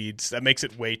makes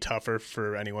it way tougher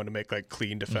for anyone to make like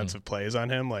clean defensive plays on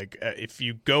him. Like if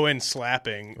you go in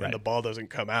slapping and the ball doesn't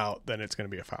come out, then it's gonna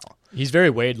be a foul. He's very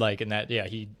Wade-like in that,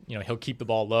 he'll keep the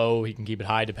ball low, he can keep it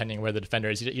high depending on where the defender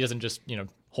is. He doesn't just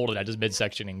hold it at his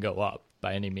midsection and go up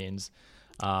by any means.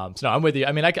 So no, I'm with you.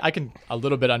 I mean, I can a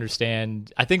little bit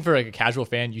understand. I think for like a casual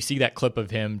fan, you see that clip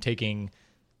of him taking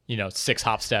 6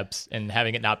 hop steps and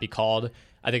having it not be called.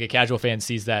 I think a casual fan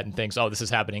sees that and thinks, "Oh, this is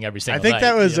happening every single night."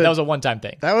 That was a one-time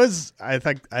thing. I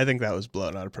think that was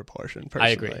blown out of proportion. Personally.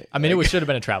 I agree. I mean, it should have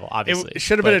been a travel. Obviously, it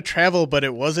should have been a travel, but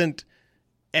it wasn't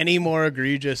any more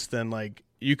egregious than like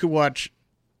you could watch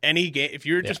any game. If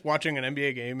you're just watching an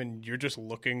NBA game and you're just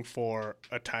looking for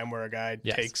a time where a guy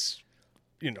takes,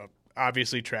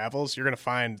 obviously travels, you're going to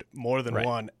find more than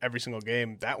one every single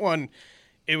game. That one.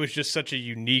 It was just such a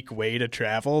unique way to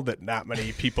travel that not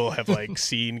many people have like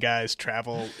seen guys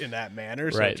travel in that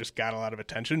manner. So it just got a lot of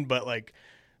attention. But like,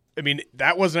 I mean,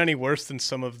 that wasn't any worse than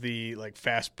some of the like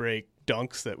fast break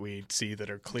dunks that we see that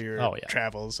are clear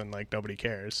travels and like nobody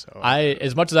cares. So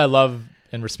as much as I love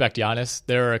and respect Giannis,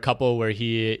 there are a couple where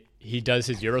he does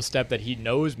his Euro step that he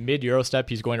knows mid Euro step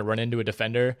he's going to run into a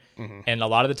defender, and a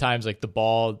lot of the times like the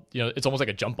ball, it's almost like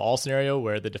a jump ball scenario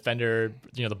where the defender,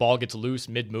 the ball gets loose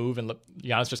mid move and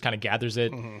Giannis just kind of gathers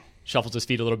it, shuffles his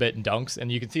feet a little bit and dunks,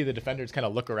 and you can see the defenders kind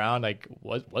of look around like,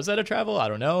 was that a travel? I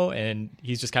don't know, and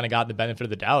he's just kind of gotten the benefit of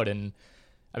the doubt. And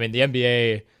I mean, the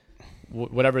NBA,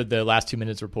 whatever the last 2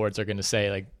 minutes reports are going to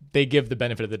say, like they give the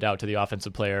benefit of the doubt to the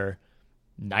offensive player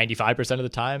 95% of the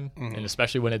time, and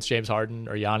especially when it's James Harden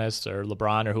or Giannis or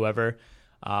LeBron or whoever.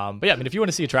 But yeah, I mean, if you want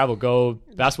to see a travel, go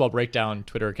Basketball Breakdown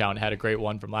Twitter account had a great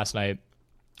one from last night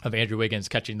of Andrew Wiggins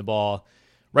catching the ball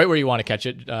right where you want to catch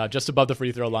it, just above the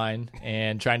free throw line,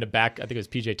 and trying to back, I think it was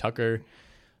PJ Tucker.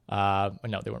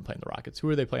 No, they weren't playing the Rockets. Who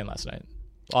were they playing last night?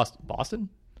 Boston?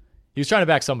 He was trying to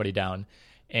back somebody down,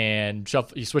 and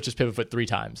he switches pivot foot 3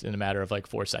 times in a matter of like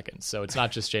 4 seconds. So it's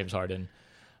not just James Harden.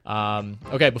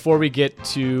 Okay, before we get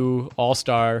to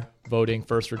All-Star voting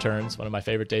first returns, one of my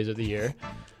favorite days of the year,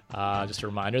 just a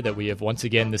reminder that we have once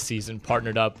again this season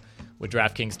partnered up with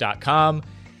DraftKings.com.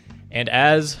 And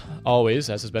as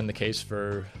always, as has been the case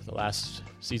for the last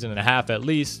season and a half at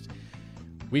least,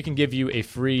 we can give you a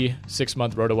free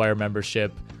 6-month RotoWire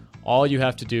membership. All you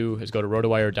have to do is go to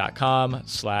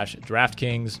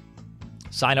rotowire.com/DraftKings,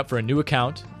 sign up for a new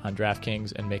account on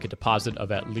DraftKings, and make a deposit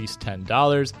of at least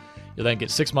 $10. You'll then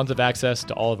get 6 months of access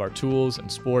to all of our tools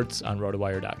and sports on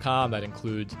rotowire.com. That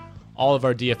includes all of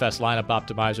our DFS lineup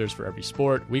optimizers for every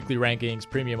sport, weekly rankings,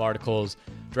 premium articles,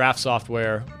 draft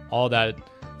software, all that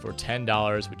for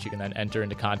 $10, which you can then enter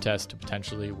into contests to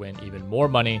potentially win even more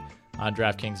money on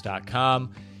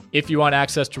DraftKings.com. If you want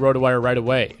access to RotoWire right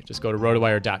away, just go to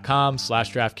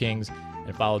rotowire.com/DraftKings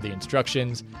and follow the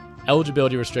instructions.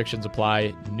 Eligibility restrictions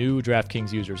apply. New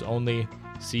DraftKings users only.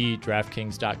 See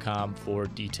DraftKings.com for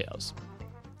details.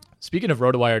 Speaking of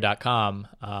RotoWire.com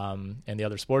and the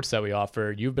other sports that we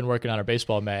offer, you've been working on our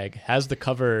baseball mag. Has the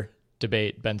cover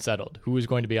debate been settled? Who is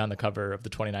going to be on the cover of the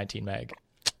 2019 mag?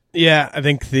 Yeah, I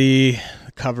think the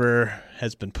cover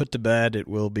has been put to bed. It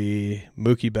will be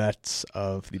Mookie Betts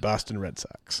of the Boston Red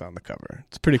Sox on the cover.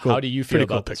 It's pretty cool. How do you feel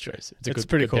about this choice? It's a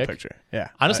pretty cool picture. Yeah.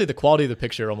 Honestly, the quality of the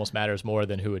picture almost matters more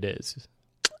than who it is.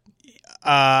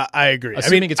 I agree.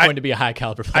 Assuming it's going to be a high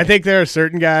caliber player. I think there are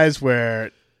certain guys where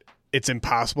it's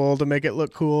impossible to make it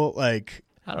look cool. Like,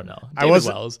 I don't know. I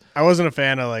wasn't a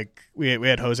fan of like we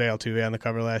had Jose Altuve on the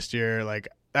cover last year. Like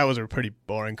that was a pretty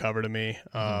boring cover to me.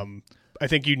 I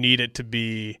think you need it to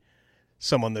be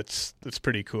someone that's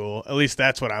pretty cool. At least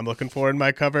that's what I'm looking for in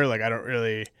my cover. Like I don't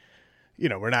really,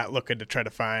 we're not looking to try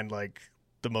to find like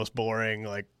the most boring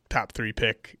like top 3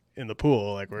 pick in the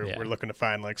pool. Like we're looking to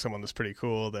find like someone that's pretty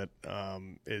cool that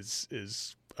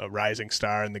is a rising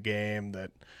star in the game that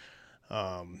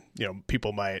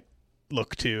people might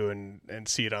look to and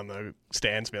see it on the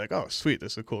stands and be like, oh sweet,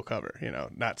 this is a cool cover.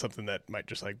 Not something that might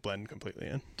just like blend completely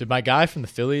in. Did my guy from the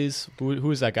Phillies, who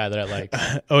is that guy that I like?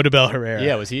 Odubel Herrera.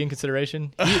 Yeah, was he in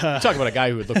consideration? You talk about a guy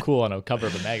who would look cool on a cover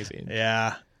of a magazine.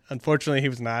 Yeah, unfortunately he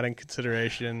was not in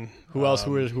consideration. Who else?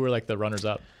 Who were like the runners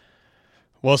up?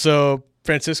 Well, so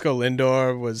Francisco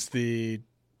Lindor was the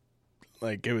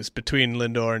Like, it was between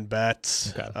Lindor and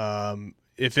Betts. Okay.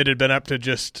 If it had been up to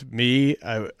just me,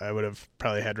 I would have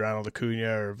probably had Ronald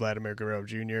Acuna or Vladimir Guerrero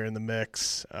Jr. in the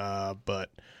mix. But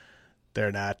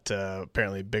they're not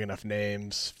apparently big enough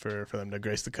names for them to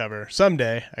grace the cover.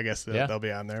 Someday, I guess they'll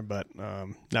be on there, but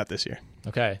not this year.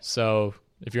 Okay, so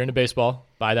if you're into baseball,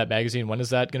 buy that magazine. When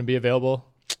is that going to be available?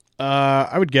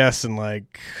 I would guess in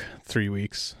like 3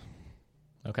 weeks.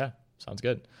 Okay, sounds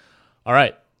good. All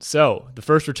right, so the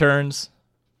first returns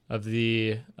of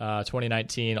the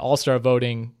 2019 All-Star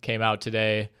voting came out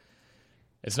today.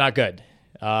 It's not good.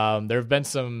 There have been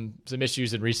some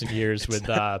issues in recent years with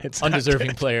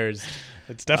undeserving players.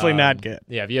 It's definitely not good.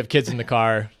 Yeah, if you have kids in the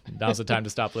car, now's the time to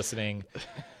stop listening.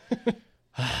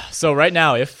 So right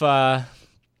now, if voting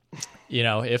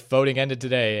ended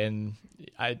today, and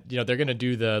they're going to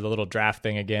do the little draft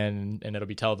thing again, and it'll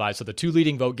be televised. So the 2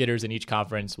 leading vote getters in each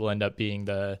conference will end up being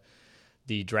the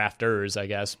drafters, I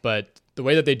guess. But the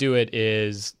way that they do it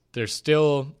is there's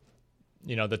still,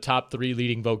 the top 3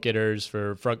 leading vote getters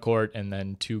for front court and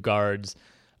then 2 guards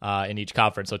in each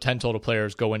conference. So 10 total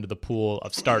players go into the pool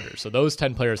of starters. So those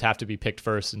 10 players have to be picked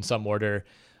first in some order,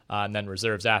 and then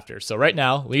reserves after. So right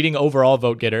now, leading overall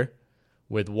vote getter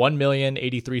with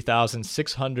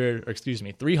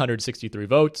 363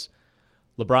 votes,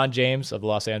 LeBron James of the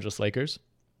Los Angeles Lakers.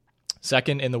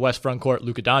 Second in the West front court,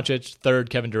 Luka Doncic. Third,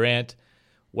 Kevin Durant.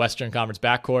 Western Conference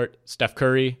backcourt, Steph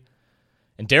Curry.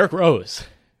 And Derrick Rose,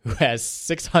 who has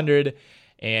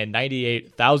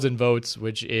 698,000 votes,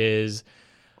 which is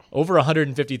over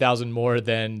 150,000 more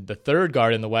than the third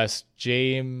guard in the West,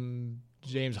 James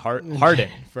Harden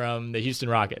from the Houston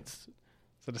Rockets.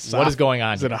 What is going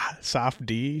on? Is it a soft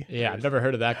D? Yeah, I've never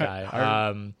heard of that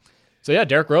guy. So yeah,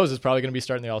 Derrick Rose is probably going to be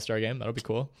starting the All-Star game. That'll be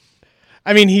cool.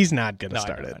 I mean, he's not going to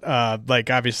start it.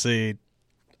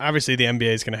 Obviously, the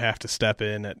NBA is going to have to step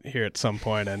in here at some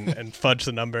point and fudge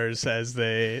the numbers as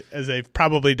they've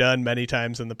probably done many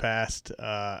times in the past.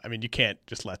 I mean, you can't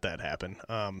just let that happen.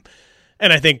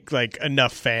 And I think like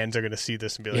enough fans are going to see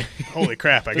this and be like, "Holy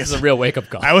crap!" I guess this is a real wake up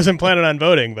call. I wasn't planning on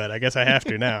voting, but I guess I have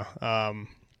to now.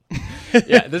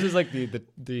 Yeah, this is like the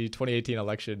 2018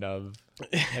 election of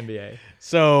NBA.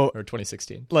 So or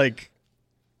 2016. Like,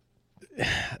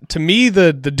 to me,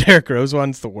 the Derrick Rose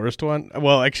one's the worst one.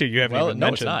 Well, actually, you haven't even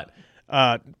mentioned. No, it's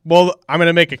not. Well, I'm going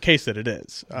to make a case that it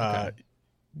is. Okay.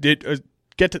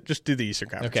 Just do the Eastern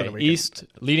Conference. Okay, East,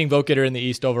 leading vote getter in the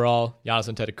East overall,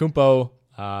 Giannis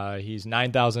Antetokounmpo. He's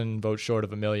 9,000 votes short of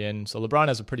 1 million. So LeBron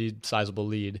has a pretty sizable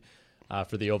lead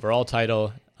for the overall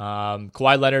title.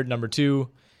 Kawhi Leonard, number 2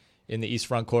 in the East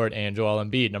front court, and Joel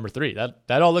Embiid, number 3.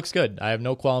 That all looks good. I have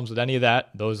no qualms with any of that.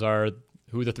 Those are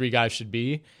who the 3 guys should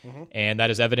be. Mm-hmm. And that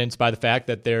is evidenced by the fact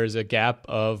that there's a gap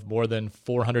of more than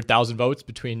 400,000 votes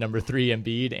between number 3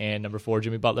 Embiid and number 4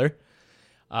 Jimmy Butler.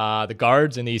 The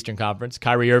guards in the Eastern Conference,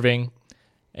 Kyrie Irving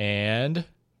and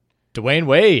Dwayne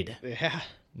Wade. Yeah.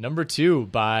 Number 2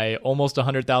 by almost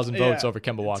 100,000 votes over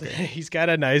Kemba Walker. He's got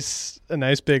a nice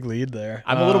big lead there.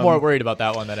 I'm a little more worried about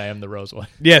that one than I am the Rose one.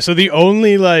 Yeah, so the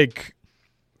only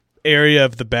area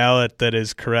of the ballot that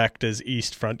is correct is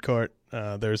East front court.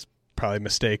 There's probably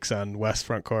mistakes on West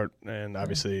front court, and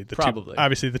obviously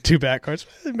the two back courts.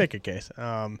 Make a case.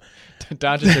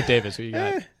 Doncic or Davis, who you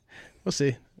got? We'll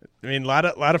see. I mean, a lot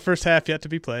of first half yet to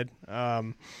be played.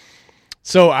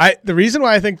 So the reason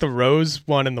why I think the Rose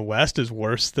one in the West is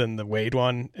worse than the Wade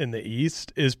one in the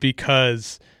East is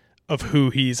because of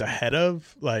who he's ahead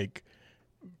of. Like,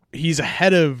 he's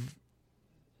ahead of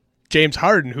James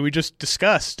Harden, who we just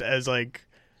discussed as like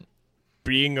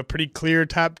being a pretty clear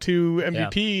top 2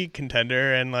 MVP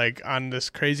contender and like on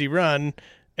this crazy run.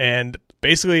 And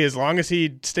basically, as long as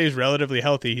he stays relatively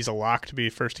healthy, he's a lock to be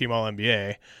first team All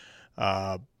NBA.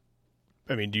 I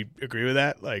mean, do you agree with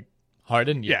that? Like,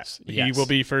 Harden, yes. He will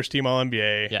be first team All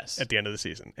NBA at the end of the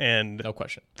season. And no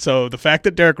question. So the fact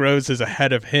that Derrick Rose is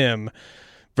ahead of him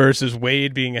versus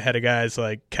Wade being ahead of guys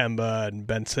like Kemba and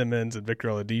Ben Simmons and Victor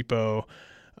Oladipo,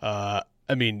 I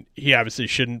mean, he obviously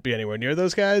shouldn't be anywhere near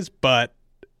those guys, but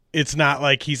it's not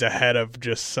like he's ahead of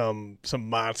just some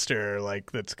monster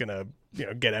like that's gonna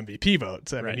get MVP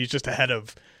votes. I mean, he's just ahead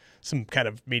of some kind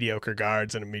of mediocre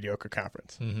guards in a mediocre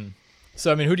conference. Mm-hmm. So,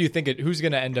 I mean, who do you think who's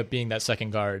going to end up being that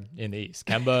second guard in the East?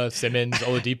 Kemba, Simmons,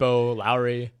 Oladipo,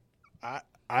 Lowry? I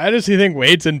honestly think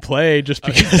Wade's in play just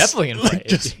because. He's definitely in play.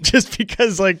 Just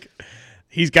because, like,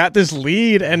 he's got this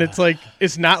lead, and it's like,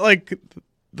 it's not like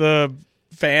the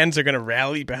fans are going to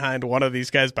rally behind one of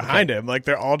these guys behind him. Like,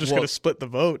 they're all just going to split the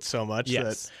vote so much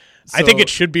that I think it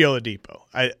should be Oladipo.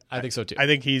 I think so too. I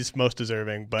think he's most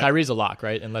deserving. But Kyrie's a lock,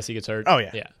 right? Unless he gets hurt. Oh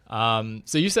yeah, yeah.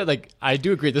 So you said I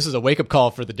do agree. This is a wake up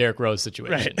call for the Derrick Rose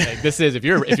situation. Right. Like this is if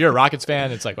you're a Rockets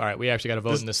fan, it's all right. We actually got to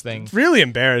vote in this thing. It's really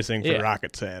embarrassing for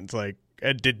Rockets fans.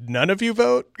 Did none of you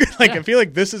vote? I feel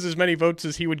like this is as many votes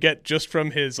as he would get just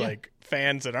from his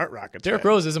fans that aren't Rockets. Derrick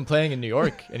Rose isn't playing in New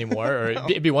York anymore. Or no.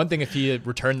 It'd be one thing if he had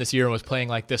returned this year and was playing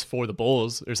like this for the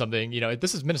Bulls or something.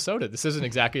 This is Minnesota. This isn't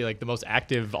exactly like the most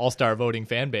active All-Star voting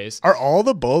fan base. Are all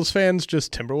the Bulls fans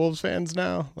just Timberwolves fans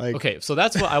now? Okay, so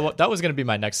that's what that was going to be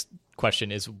my next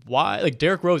question is why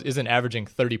Derrick Rose isn't averaging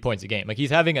 30 points a game. He's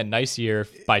having a nice year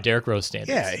by Derrick Rose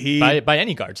standards. Yeah, by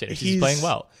any guard standards. He's playing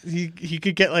well. He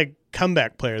could get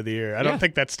comeback player of the year. I don't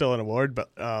think that's still an award, but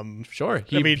sure.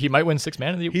 He might win sixth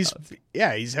man of the year.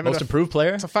 He's having most improved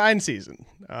player. It's a fine season.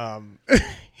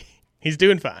 He's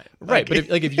doing fine. Right, but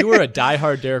if you were a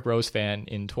diehard Derrick Rose fan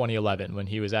in 2011 when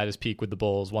he was at his peak with the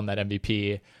Bulls, won that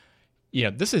MVP,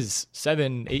 this is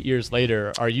 7-8 years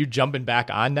later. Are you jumping back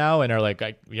on now and are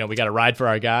we got to ride for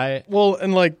our guy? Well,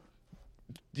 and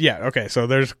okay, so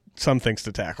there's some things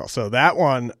to tackle. So that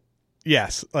one,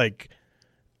 yes,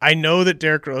 I know that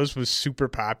Derrick Rose was super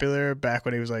popular back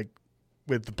when he was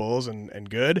with the Bulls and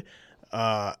good,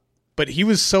 but he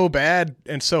was so bad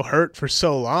and so hurt for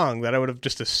so long that I would have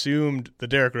just assumed the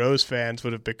Derrick Rose fans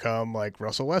would have become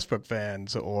Russell Westbrook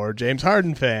fans or James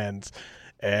Harden fans.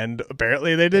 And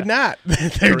apparently they did not.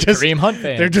 They're just Kareem Hunt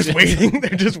fans. They're just waiting.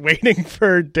 They're just waiting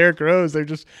for Derrick Rose. They're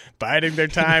just biding their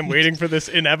time, waiting for this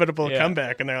inevitable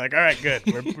comeback. And they're like, "All right, good,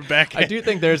 we're back." I do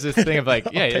think there's this thing of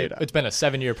it's been a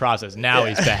 7-year process. Now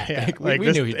he's back. Yeah. We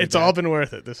knew it's all been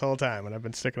worth it this whole time, and I've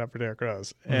been sticking up for Derrick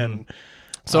Rose. Mm-hmm. And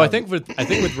so I think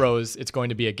with Rose, it's going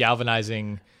to be a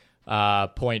galvanizing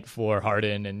point for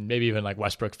Harden and maybe even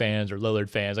Westbrook fans or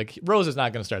Lillard fans. Rose is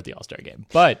not going to start the All-Star game,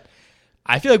 but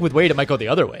I feel like with Wade, it might go the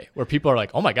other way, where people are like,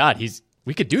 "Oh my God,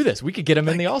 we could do this. We could get him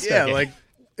in the All-Star game." Yeah,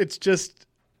 it's just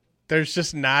there's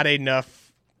just not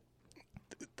enough.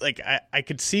 I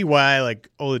could see why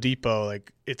Oladipo,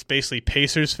 it's basically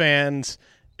Pacers fans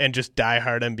and just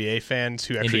diehard NBA fans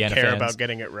who actually Indiana care fans. about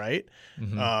getting it right.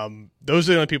 Mm-hmm. Those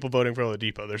are the only people voting for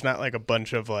Oladipo. There's not a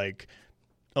bunch of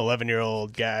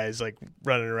 11-year-old guys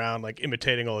running around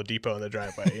imitating Oladipo in the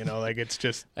driveway. It's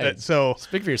just so.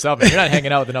 Speak for yourself, man. You're not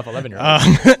hanging out with enough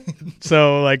 11-year-olds.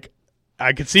 So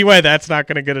I could see why that's not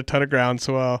going to get a ton of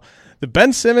groundswell. The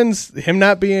Ben Simmons, him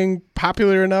not being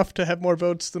popular enough to have more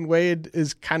votes than Wade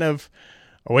is kind of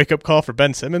a wake up call for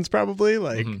Ben Simmons, probably.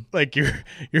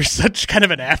 You're such kind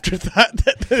of an afterthought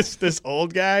that this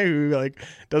old guy who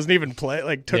doesn't even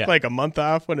play took a month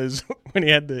off when he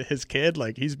had his kid,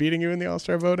 he's beating you in the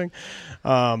All-Star voting.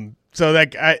 So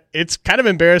it's kind of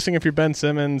embarrassing if you're Ben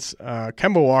Simmons.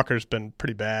 Kemba Walker's been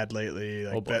pretty bad lately.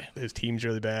 His team's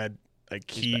really bad.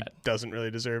 He bad. Doesn't really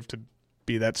deserve to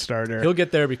be that starter. He'll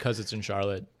get there because it's in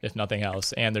Charlotte, if nothing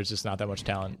else, and there's just not that much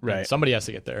talent. Right. And somebody has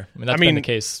to get there. That's been the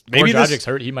case. Maybe Dragic's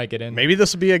hurt, he might get in. Maybe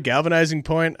this will be a galvanizing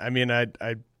point.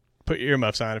 I'd put your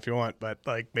earmuffs on if you want, but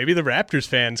maybe the Raptors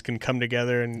fans can come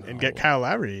together and get Kyle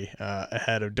Lowry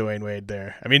ahead of Dwayne Wade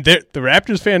there. The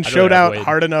Raptors fans showed out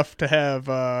hard enough to have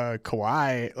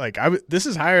Kawhi. This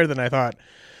is higher than I thought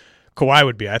Kawhi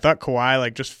would be. I thought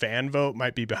Kawhi just fan vote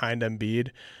might be behind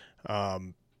Embiid.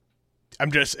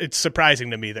 It's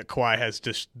surprising to me that Kawhi has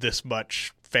just this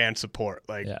much fan support.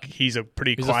 He's a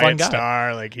pretty quiet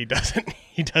star. He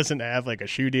doesn't have a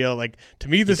shoe deal. To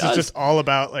me, this is just all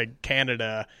about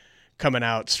Canada coming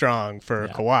out strong for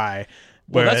Kawhi.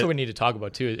 Well, that's what we need to talk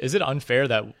about too. Is it unfair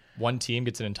that one team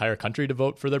gets an entire country to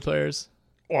vote for their players?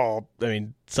 Well,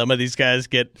 some of these guys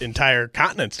get entire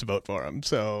continents to vote for them.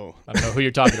 So I don't know who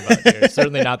you're talking about here.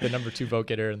 Certainly not the number 2 vote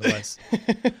getter in the West.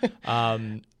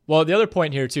 Well, the other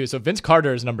point here too. So Vince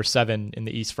Carter is number 7 in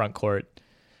the East front court.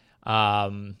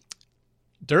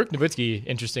 Dirk Nowitzki,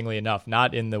 interestingly enough,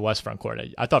 not in the West front court.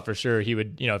 I thought for sure he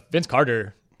would. If Vince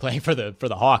Carter playing for the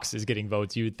Hawks is getting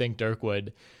votes, you would think Dirk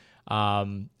would.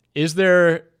 Is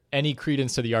there any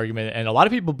credence to the argument? And a lot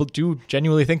of people do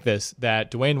genuinely think this,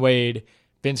 that Dwayne Wade,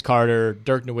 Vince Carter,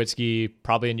 Dirk Nowitzki,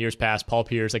 probably in years past, Paul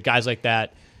Pierce, guys like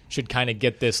that should kind of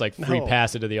get this free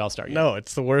pass into the All-Star game. No,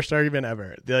 it's the worst argument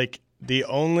ever. The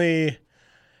only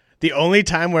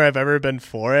time where I've ever been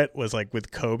for it was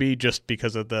with Kobe, just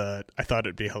because of I thought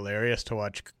it'd be hilarious to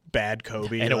watch bad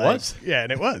Kobe. And it was. Yeah,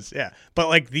 and it was, yeah.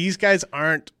 But these guys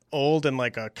aren't old and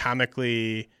a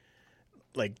comically,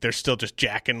 they're still just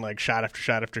jacking shot after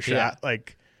shot after shot. Yeah.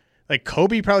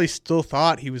 Kobe probably still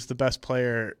thought he was the best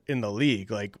player in the league.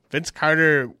 Vince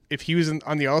Carter, if he was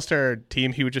on the All-Star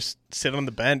team, he would just sit on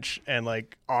the bench and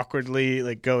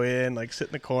awkwardly go in, sit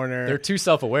in the corner. They're too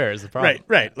self-aware is the problem.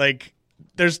 Right.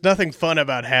 there's nothing fun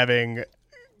about having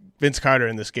Vince Carter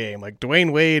in this game. Like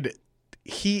Dwayne Wade,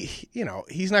 he's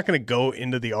not going to go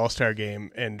into the All-Star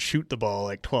game and shoot the ball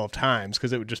like 12 times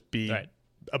because it would just be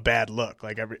a bad look.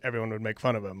 Like everyone would make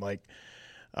fun of him. Like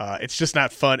it's just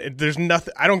not fun. There's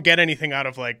nothing. I don't get anything out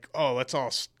of like, oh, let's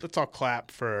all clap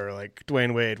for like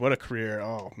Dwayne Wade. What a career!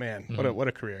 Oh man, what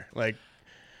a career! Like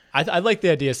I like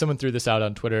the idea. Someone threw this out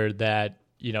on Twitter that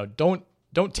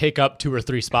don't take up 2 or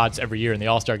 3 spots every year in the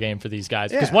All-Star game for these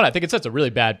guys. Because one, I think it sets a really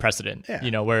bad precedent,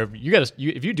 where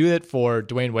if you do it for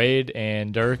Dwayne Wade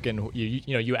and Dirk and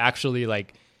you actually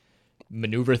like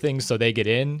maneuver things so they get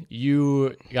in,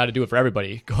 you got to do it for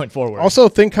everybody going forward. Also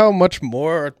think how much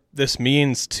more this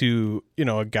means to,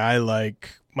 a guy like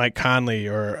Mike Conley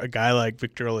or a guy like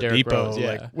Victor Oladipo,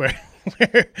 like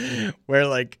where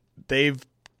like they've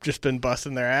just been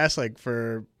busting their ass like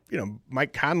for,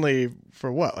 Mike Conley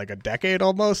for what, like a decade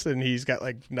almost, and he's got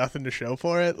like nothing to show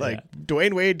for it. Like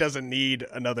Dwayne Wade doesn't need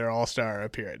another All-Star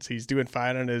appearance. He's doing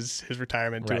fine on his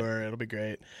retirement tour. It'll be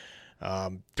great. I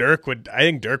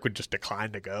think Dirk would just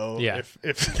decline to go if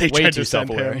they tried to send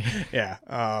him. Yeah.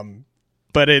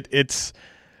 But it's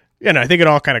I think it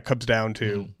all kind of comes down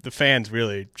to the fans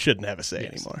really shouldn't have a say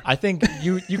anymore. I think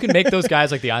you can make those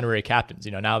guys like the honorary captains.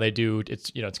 Now they do. It's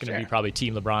it's going to be probably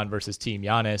Team LeBron versus Team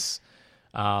Giannis.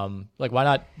 Like why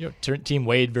not Team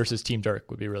Wade versus Team Dirk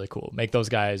would be really cool. Make those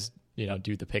guys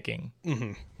do the picking.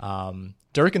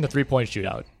 Dirk in the 3-point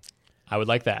shootout, I would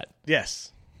like that.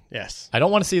 Yes. I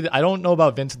don't want to see I don't know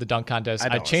about Vince in the dunk contest.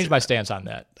 I changed my stance on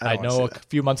that. I know a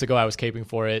few months ago I was caping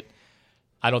for it.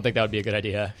 I don't think that would be a good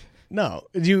idea. No,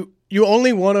 you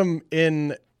only want him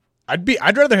in.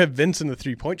 I'd rather have Vince in the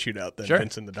 3-point shootout than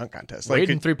Vince in the dunk contest. Wade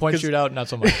in 3-point shootout, not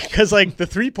so much. Because like the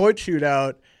 3-point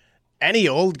shootout, any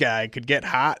old guy could get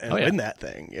hot and win that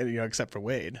thing. Except for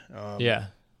Wade.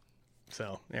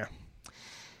 So yeah.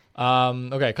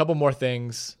 Okay, a couple more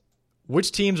things.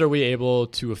 Which teams are we able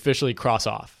to officially cross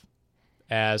off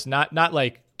as not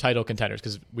like title contenders?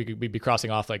 Because we'd be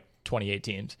crossing off like 28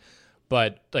 teams,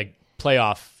 but like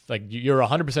playoff. Like you're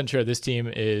 100% sure this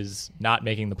team is not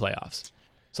making the playoffs.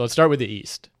 So let's start with the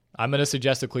East. I'm going to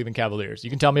suggest the Cleveland Cavaliers. You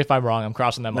can tell me if I'm wrong. I'm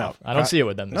crossing them off. I don't see it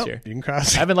with them this year. You can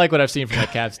cross. I haven't liked what I've seen from that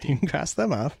Cavs team. You can cross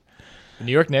them off. The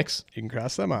New York Knicks. You can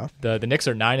cross them off. The Knicks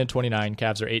are 9-29.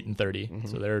 Cavs are 8-30.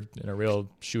 So they're in a real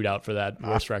shootout for that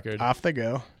worst record. Off they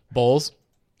go. Bulls,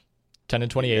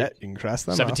 10-28. Yeah, you can cross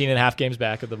them 17 and a half games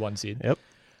back of the 1 seed. Yep.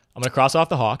 I'm going to cross off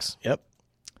the Hawks. Yep.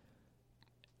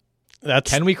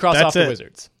 Can we cross off the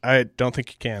Wizards? I don't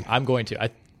think you can. I'm going to.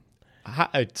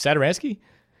 Satoransky?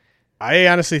 I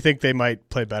honestly think they might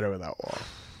play better without Wall.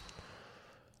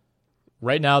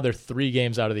 Right now, they're 3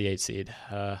 games out of the 8 seed.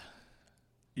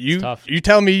 You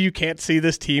tell me you can't see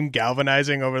this team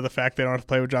galvanizing over the fact they don't have to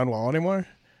play with John Wall anymore?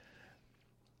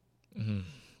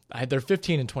 They're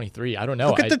 15-23. I don't know.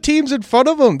 Look at the teams in front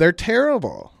of them. They're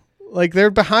terrible. Like they're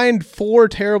behind 4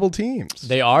 terrible teams.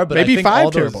 They are, but maybe I think 5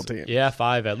 all terrible teams. Yeah,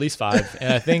 5, at least 5.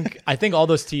 And I think all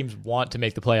those teams want to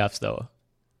make the playoffs, though.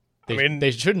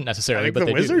 They shouldn't necessarily. I think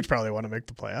the Wizards probably want to make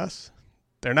the playoffs.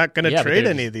 They're not going to trade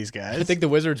any of these guys. I think the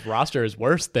Wizards roster is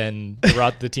worse than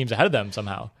the teams ahead of them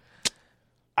somehow.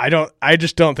 I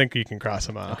just don't think you can cross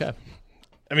them off. Okay.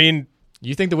 I mean,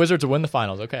 you think the Wizards will win the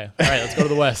finals? Okay. All right, let's go to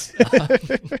the West.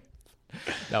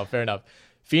 No, fair enough.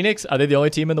 Phoenix, are they the only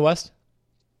team in the West?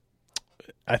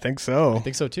 I think so. I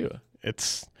think so too.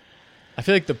 I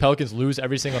feel like the Pelicans lose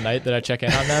every single night that I check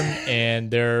in on them, and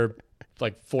they're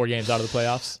like 4 games out of the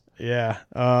playoffs. Yeah.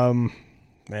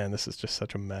 Man, this is just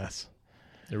such a mess.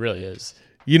 It really is.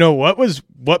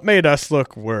 What made us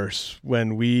look worse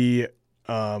when we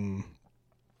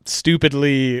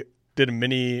stupidly did a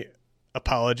mini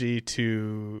apology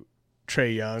to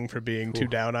Trae Young for being too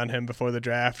down on him before the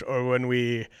draft, or when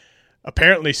we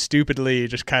apparently stupidly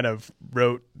just kind of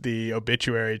wrote the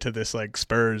obituary to this like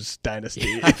Spurs dynasty.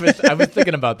 Yeah, I was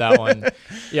thinking about that one.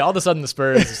 Yeah, all of a sudden the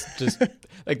Spurs just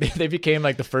like they became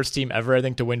like the first team ever, I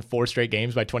think, to win 4 straight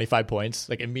games by 25 points.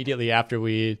 Like immediately after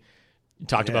we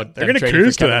talked about they're going to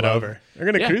cruise to that over.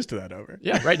 They're going to cruise to that over.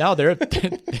 Yeah, right now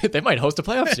they might host a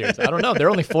playoff series. I don't know. They're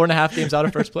only 4.5 games out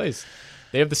of first place.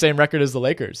 They have the same record as the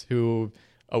Lakers, who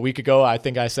a week ago I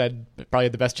think I said probably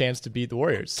had the best chance to beat the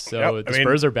Warriors. So the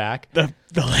Spurs are back. The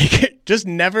Lakers just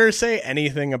never say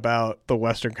anything about the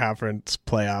Western Conference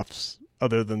playoffs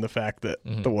other than the fact that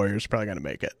the Warriors are probably going to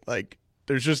make it. Like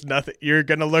there's just nothing. You're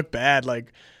going to look bad.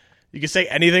 Like you can say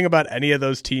anything about any of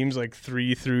those teams, like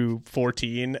 3 through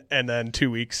 14, and then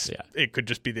 2 weeks, it could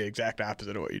just be the exact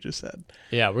opposite of what you just said.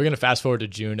 Yeah, we're going to fast forward to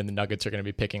June, and the Nuggets are going to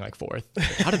be picking like 4th. Like,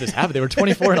 how did this happen? They were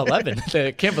 24-11.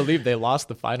 I can't believe they lost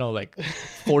the final like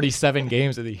 47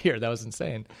 games of the year. That was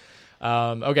insane.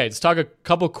 Okay, let's talk a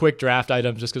couple quick draft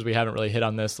items just because we haven't really hit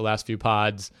on this the last few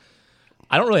pods.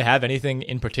 I don't really have anything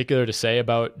in particular to say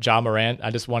about Ja Morant.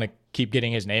 I just want to keep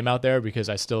getting his name out there because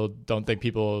I still don't think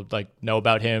people know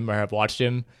about him or have watched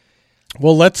him.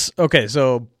 Well,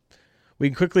 so we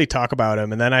can quickly talk about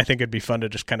him, and then I think it'd be fun to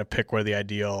just kind of pick where the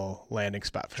ideal landing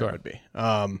spot for him would be.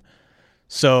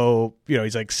 So,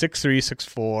 he's like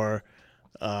 6'3",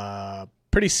 6'4",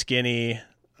 pretty skinny,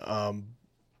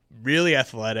 really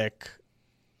athletic,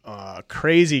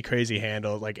 crazy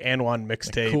handle, like Anwan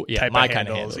mixtape cool. type my of kind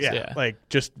handles. of handles. Yeah, like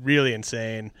just really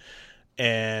insane.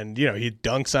 And, he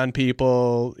dunks on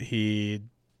people. He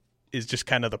is just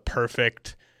kind of the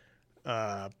perfect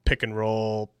pick and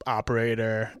roll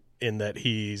operator in that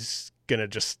he's going to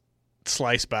just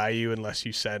slice by you unless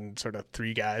you send sort of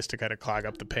three guys to kind of clog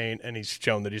up the paint. And he's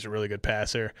shown that he's a really good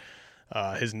passer.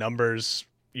 His numbers,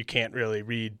 you can't really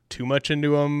read too much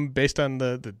into him based on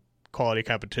the quality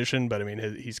competition, but I mean,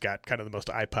 he's got kind of the most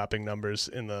eye-popping numbers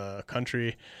in the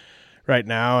country right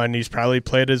now, and he's probably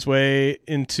played his way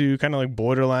into kind of like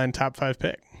borderline top 5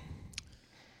 pick.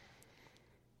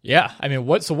 Yeah, I mean,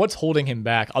 what's holding him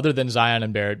back other than Zion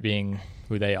and Barrett being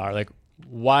who they are? Like,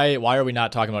 why are we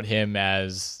not talking about him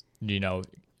as,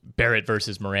 Barrett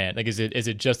versus Morant? Like, is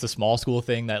it just a small school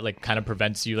thing that kind of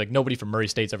prevents you? Like, nobody from Murray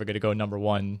State's ever going to go number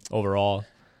 1 overall.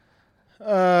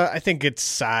 I think it's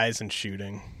size and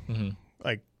shooting. Mm-hmm.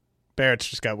 Like, Barrett's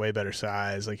just got way better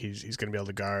size. Like, he's going to be able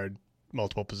to guard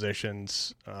multiple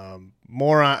positions.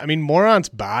 Moron's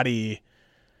body,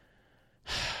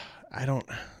 I'm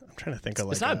trying to think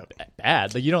of it's not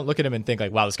bad. Like, you don't look at him and think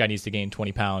like, wow, this guy needs to gain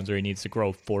 20 pounds or he needs to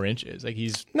grow 4 inches. Like,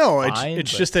 he's fine,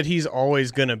 it's just that he's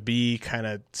always going to be kind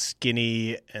of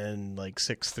skinny and like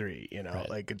 6'3", right.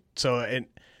 like, so, and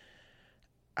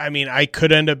I mean, I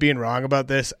could end up being wrong about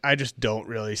this. I just don't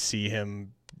really see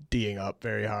him D'ing up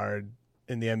very hard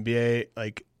in the NBA.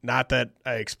 Like, not that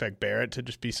I expect Barrett to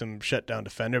just be some shutdown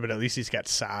defender, but at least he's got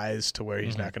size to where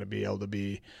he's not going to be able to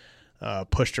be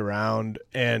pushed around.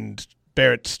 And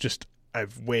Barrett's just, I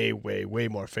have way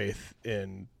more faith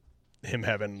in him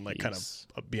having kind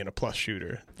of being a plus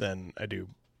shooter than I do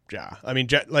Ja. I mean,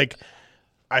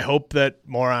 I hope that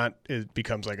Morant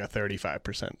becomes like a 35%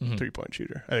 3-point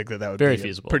shooter. I think that would very be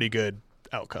feasible. A pretty good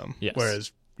outcome. Yes.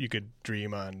 Whereas you could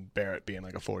dream on Barrett being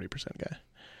like a 40% guy.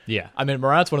 Yeah. I mean,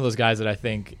 Morant's one of those guys that I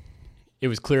think it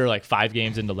was clear 5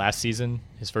 games into last season,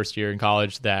 his first year in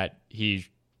college, that he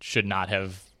should not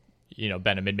have,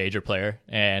 been a mid-major player.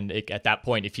 And at that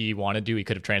point, if he wanted to, he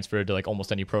could have transferred to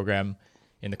almost any program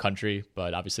in the country.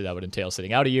 But obviously that would entail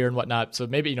sitting out a year and whatnot. So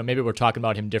maybe we're talking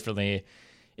about him differently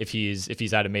if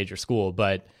he's at a major school.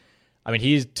 But I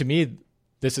mean, to me,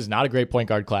 this is not a great point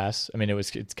guard class. I mean,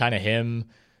 it's kind of him,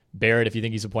 Barrett, if you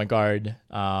think he's a point guard,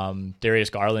 Darius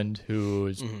Garland,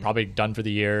 who's probably done for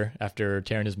the year after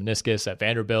tearing his meniscus at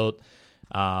Vanderbilt.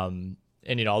 And,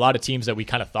 a lot of teams that we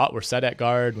kind of thought were set at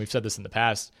guard, we've said this in the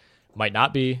past, might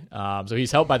not be. So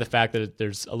he's helped by the fact that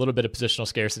there's a little bit of positional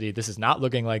scarcity. This is not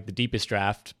looking like the deepest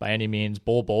draft by any means.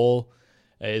 Bol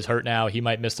is hurt now. He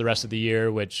might miss the rest of the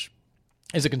year, which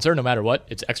is a concern no matter what.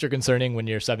 It's extra concerning when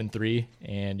you're 7'3"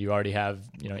 and you already have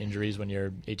injuries when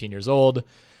you're 18 years old.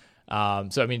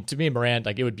 So I mean, to me, Morant,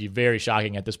 it would be very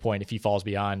shocking at this point if he falls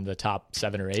beyond the top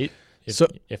 7 or 8,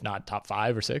 if not top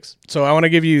 5 or 6. So I want to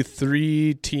give you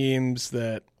 3 teams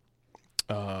that,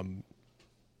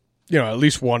 at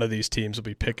least one of these teams will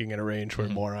be picking in a range where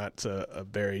Morant's a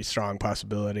very strong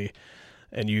possibility,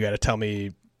 and you got to tell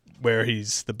me where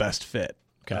he's the best fit.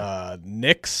 Okay.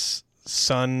 Knicks,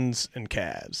 Suns, and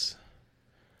Cavs.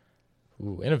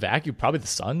 Ooh, in a vacuum, probably the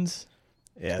Suns.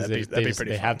 Yeah, that'd be pretty fun.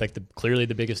 They have clearly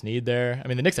the biggest need there. I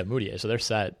mean, the Knicks have Moutier, so they're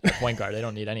set at point guard. They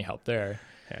don't need any help there.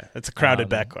 Yeah, it's a crowded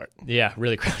backcourt. Yeah,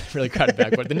 really crowded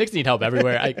backcourt. The Knicks need help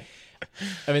everywhere.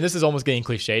 I mean, this is almost getting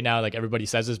cliche now. Everybody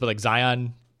says this, but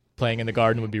Zion playing in the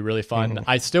Garden would be really fun.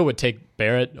 I still would take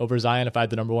Barrett over Zion if I had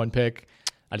the number 1 pick.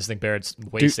 I just think Barrett's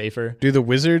way safer. Do the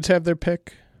Wizards have their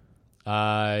pick?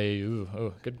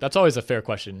 Good. That's always a fair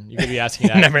question. You could be asking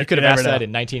that. You could have asked that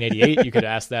in 1988. You could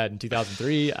have asked that in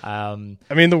 2003. I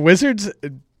mean, the Wizards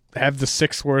have the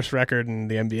 6th worst record in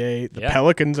the NBA. The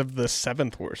Pelicans have the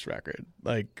 7th worst record.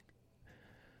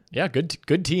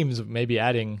 Good teams maybe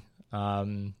adding,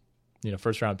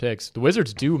 first round picks. The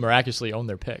Wizards do miraculously own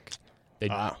their pick.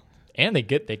 Wow. And they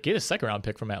get a 2nd round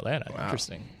pick from Atlanta. Wow.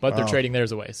 Interesting. But they're trading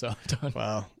theirs away. So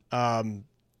wow. I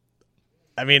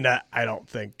mean, I don't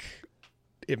think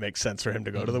it makes sense for him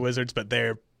to go to the Wizards, but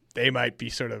they might be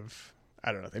sort of,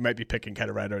 I don't know, they might be picking kind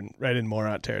of right in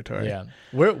Morant territory. Yeah.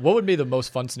 What would be the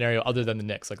most fun scenario other than the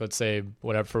Knicks? Let's say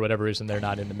for whatever reason they're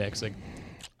not in the mix.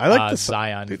 I like the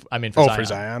Zion. For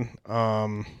Zion.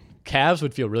 Cavs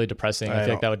would feel really depressing. I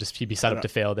feel like that would just be set up to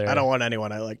fail there. I don't want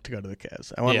anyone I like to go to the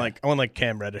Cavs. I want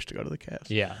Cam Reddish to go to the Cavs.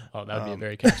 Yeah. Oh, that would be a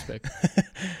very Cavs pick.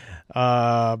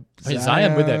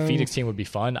 Zion with that Phoenix team would be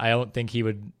fun. I don't think he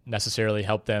would necessarily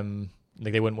help them.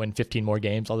 Like they wouldn't win 15 more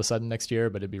games all of a sudden next year,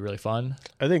 but it'd be really fun.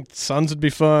 I think Suns would be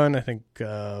fun. I think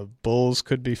Bulls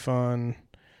could be fun.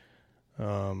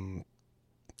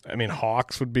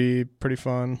 Hawks would be pretty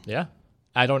fun. Yeah.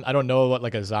 I don't know what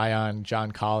like a Zion,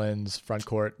 John Collins front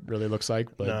court really looks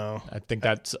like, but no. I think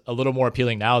that's a little more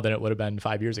appealing now than it would have been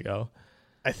 5 years ago.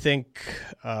 I think,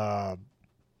 I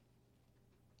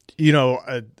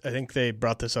think they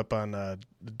brought this up on the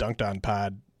Dunked On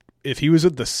pod. If he was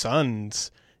with the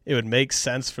Suns, it would make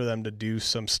sense for them to do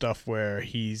some stuff where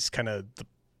he's kind of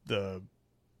the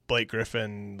Blake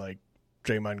Griffin, like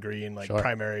Draymond Green, like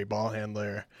primary ball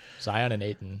handler. Zion and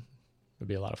Ayton would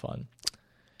be a lot of fun.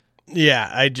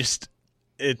 Yeah,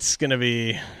 it's gonna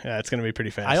be pretty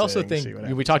fascinating. I also think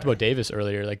we talked about Davis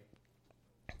earlier. Like,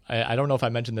 I don't know if I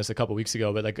mentioned this a couple weeks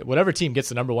ago, but like whatever team gets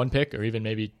the number 1 pick, or even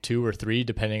maybe 2 or 3,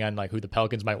 depending on like who the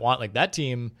Pelicans might want, like that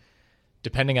team,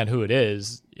 depending on who it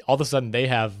is, all of a sudden they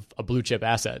have a blue chip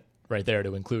asset right there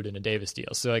to include in a Davis deal.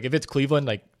 So like if it's Cleveland,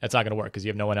 like that's not going to work because you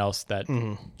have no one else that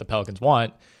the Pelicans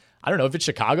want. I don't know if it's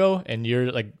Chicago and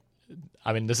you're like,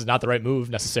 this is not the right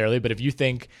move necessarily, but if you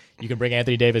think you can bring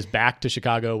Anthony Davis back to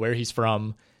Chicago where he's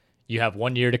from, you have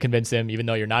 1 year to convince him, even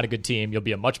though you're not a good team, you'll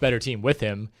be a much better team with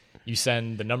him. You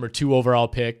send the number 2 overall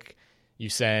pick, you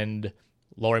send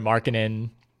Lauri Markkanen,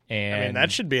 and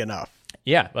that should be enough.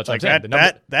 Yeah, that's like what I'm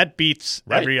saying. That beats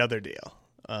every other deal.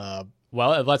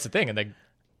 Well, that's the thing, and like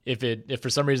if for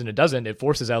some reason it doesn't, it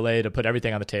forces LA to put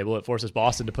everything on the table. It forces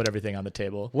Boston to put everything on the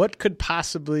table. What could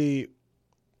possibly,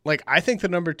 like, I think the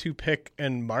number 2 pick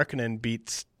and Markkanen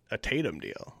beats a Tatum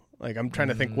deal. Like, I'm trying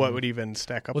to think what would even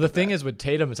stack up. Well, the thing is with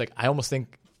Tatum, it's like I almost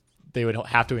think they would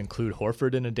have to include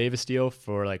Horford in a Davis deal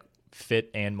for like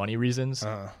fit and money reasons.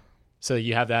 So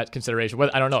you have that consideration. Well,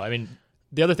 I don't know.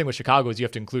 The other thing with Chicago is you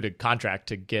have to include a contract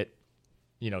to get,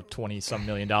 $20-some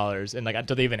million. And like,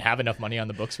 do they even have enough money on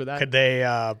the books for that? Could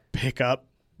they pick up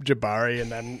Jabari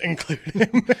and then include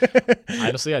him?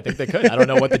 Honestly, I think they could. I don't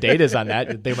know what the date is on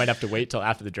that. They might have to wait till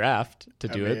after the draft to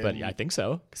do it, but yeah, I think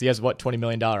so. Because he has $20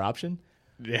 million option?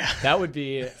 Yeah. That would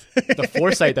be the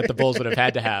foresight that the Bulls would have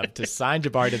had to sign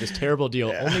Jabari to this terrible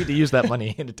deal, only to use that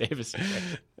money into Davis.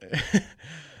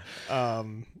 Yeah,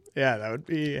 that would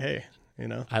be, hey.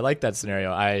 I like that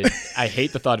scenario. I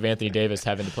hate the thought of Anthony Davis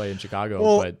having to play in Chicago.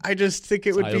 Well, but I just think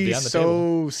it would be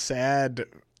so sad.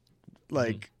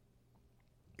 Like,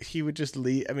 he would just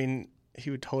leave.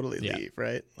 He would totally leave,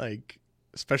 right? Like,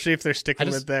 especially if they're sticking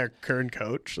with their current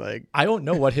coach. Like, I don't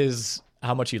know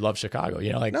how much he loves Chicago.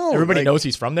 Everybody knows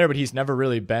he's from there, but he's never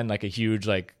really been like a huge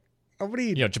like.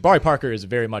 Nobody. Jabari Parker is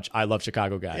very much I love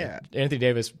Chicago guy. Yeah. Anthony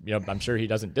Davis, I'm sure he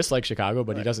doesn't dislike Chicago,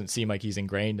 but he doesn't seem like he's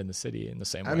ingrained in the city in the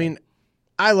same way.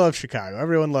 I love Chicago.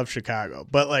 Everyone loves Chicago,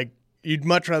 but like you'd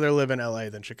much rather live in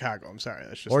LA than Chicago. I'm sorry,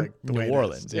 that's just like the New way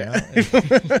Orleans. Yeah.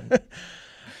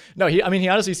 No, he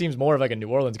honestly seems more of like a New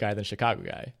Orleans guy than Chicago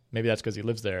guy. Maybe that's because he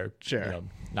lives there. Sure.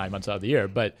 9 months out of the year.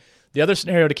 But the other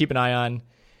scenario to keep an eye on,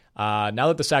 now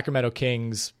that the Sacramento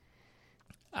Kings,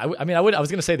 I was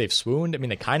going to say they've swooned.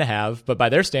 They kind of have, but by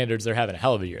their standards, they're having a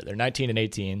hell of a year. They're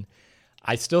 19-18.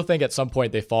 I still think at some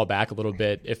point they fall back a little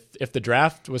bit. If the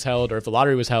draft was held or if the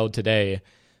lottery was held today,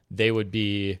 they would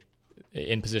be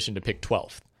in position to pick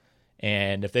 12th.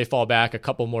 And if they fall back a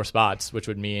couple more spots, which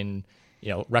would mean,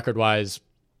 record-wise,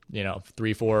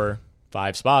 3, 4,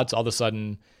 5 spots, all of a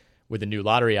sudden with the new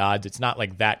lottery odds, it's not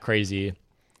like that crazy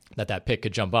that pick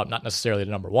could jump up, not necessarily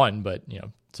to number 1, but,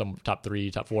 some top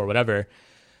 3, top 4, whatever.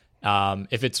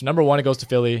 If it's number 1, it goes to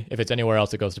Philly. If it's anywhere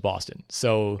else, it goes to Boston.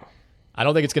 So I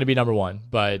don't think it's going to be number 1,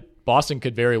 but Boston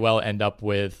could very well end up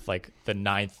with like the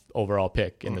 9th overall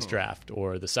pick in this draft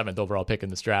or the 7th overall pick in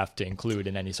this draft to include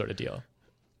in any sort of deal.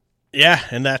 Yeah,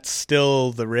 and that's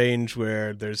still the range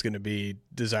where there's going to be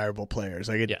desirable players.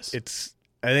 Like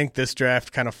I think this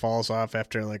draft kind of falls off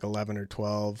after like 11 or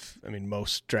 12.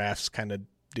 Most drafts kind of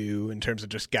do in terms of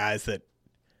just guys that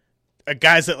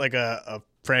like a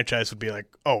franchise would be like,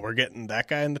 oh, we're getting that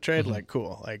guy in the trade. Like,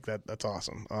 cool. Like that's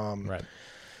awesome. Right.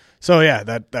 So yeah,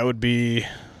 that would be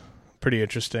pretty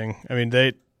interesting.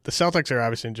 The Celtics are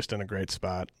obviously just in a great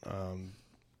spot.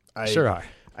 Sure are.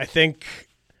 I think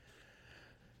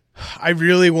I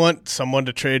really want someone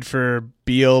to trade for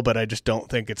Beal, but I just don't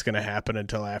think it's going to happen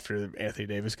until after Anthony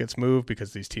Davis gets moved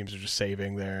because these teams are just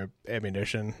saving their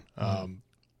ammunition.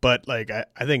 But like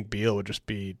I think Beal would just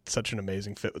be such an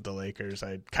amazing fit with the Lakers.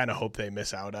 I kind of hope they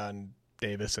miss out on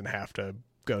Davis and have to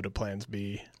go to plans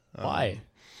B. Why?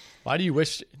 Why do you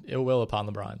wish ill will upon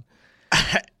LeBron?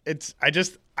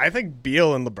 I think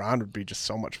Beal and LeBron would be just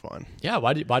so much fun. Yeah,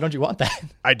 why don't you want that?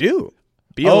 I do.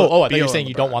 Beal, I thought you Beal were saying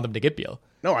you LeBron. don't want them to get Beal.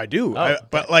 No, I do. Oh,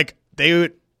 but like they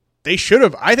should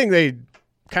have. I think they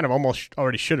kind of almost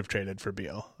already should have traded for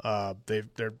Beal.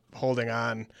 They're holding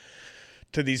on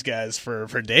to these guys for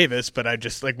Davis, but I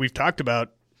just, like we've talked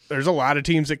about, there's a lot of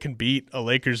teams that can beat a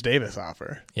Lakers Davis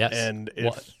offer. Yes. And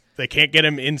if they can't get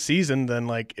him in season, then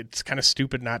like it's kind of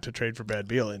stupid not to trade for Brad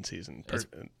Beal in season.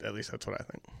 At least that's what I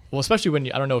think. Well, especially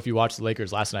when I don't know if you watched the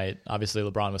Lakers last night. Obviously,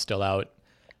 LeBron was still out.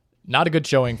 Not a good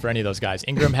showing for any of those guys.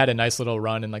 Ingram had a nice little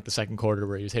run in like the second quarter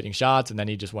where he was hitting shots, and then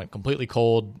he just went completely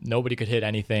cold. Nobody could hit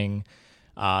anything.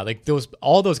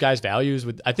 All those guys' values.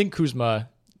 I think Kuzma,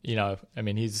 you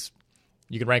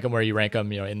can rank him where you rank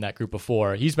him, in that group of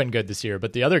four. He's been good this year,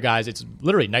 but the other guys, it's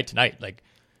literally night to night. Like,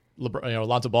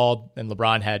 Lonzo Ball and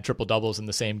LeBron had triple doubles in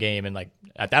the same game, and like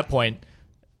at that point,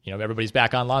 everybody's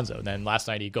back on Lonzo. And then last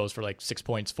night he goes for like 6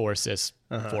 points, 4 assists,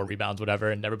 4 rebounds,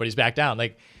 whatever, and everybody's back down.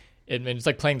 Like, it's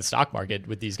like playing the stock market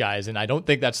with these guys, and I don't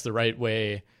think that's the right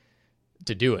way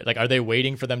to do it. Like, are they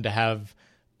waiting for them to have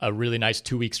a really nice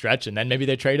 2-week stretch and then maybe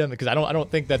they trade them? Because I don't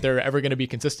think that they're ever going to be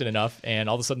consistent enough, and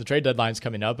all of a sudden the trade deadline's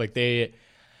coming up. Like,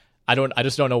 I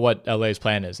just don't know what LA's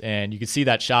plan is. And you could see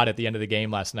that shot at the end of the game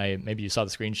last night. Maybe you saw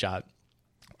the screenshot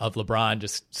of LeBron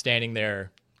just standing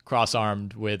there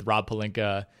cross-armed with Rob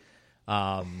Pelinka,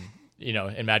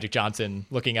 and Magic Johnson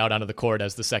looking out onto the court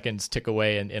as the seconds tick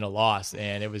away in a loss.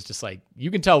 And it was just like, you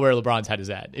can tell where LeBron's head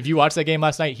is at. If you watched that game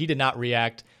last night, he did not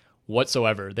react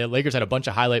whatsoever. The Lakers had a bunch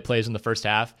of highlight plays in the first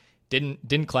half.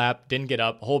 Didn't clap, didn't get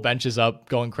up. Whole bench is up,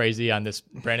 going crazy on this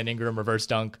Brandon Ingram reverse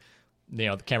dunk.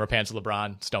 The camera pans to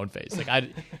LeBron, stone face. Like,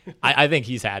 I think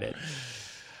he's had it.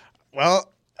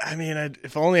 Well, I mean,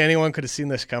 if only anyone could have seen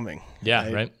this coming. Yeah,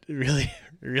 right.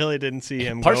 Really didn't see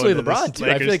him. Partially LeBron too.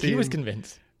 Lakers I feel like team. he was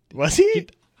convinced. Was he?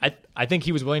 I think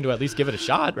he was willing to at least give it a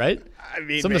shot, right? I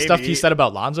mean, some of the stuff he said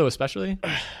about Lonzo, especially.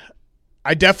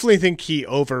 I definitely think he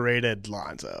overrated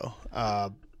Lonzo.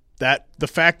 That the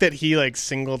fact that he like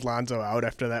singled Lonzo out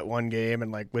after that one game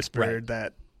and like whispered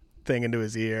that thing into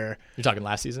his ear. You're talking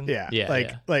last season? Yeah.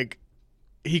 Like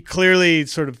he clearly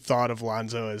sort of thought of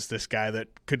Lonzo as this guy that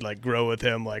could like grow with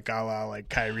him, like a la like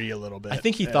Kyrie a little bit. I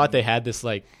think he thought they had this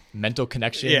like mental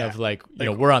connection of like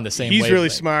we're on the same he's wavelength. Really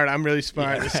smart. I'm really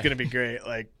smart. This is going to be great.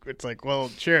 Like, it's like, well,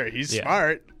 sure, he's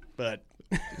smart, but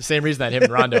the same reason that him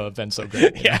and Rondo have been so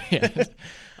great.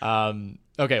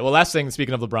 Okay. Well, last thing,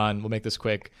 speaking of LeBron, we'll make this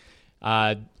quick.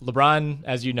 LeBron,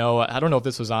 as you know, I don't know if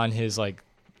this was on his like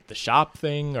the shop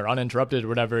thing or uninterrupted or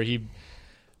whatever. He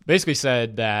basically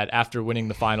said that after winning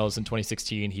the finals in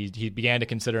 2016, he began to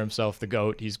consider himself the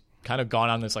GOAT. He's kind of gone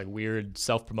on this like weird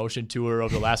self-promotion tour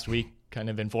over the last week, kind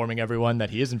of informing everyone that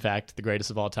he is in fact the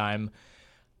greatest of all time.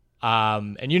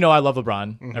 And I love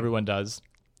LeBron. Mm-hmm. Everyone does.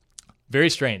 Very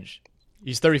strange.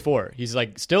 He's 34. He's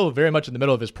like still very much in the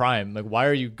middle of his prime. Like, why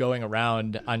are you going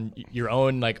around on your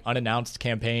own like unannounced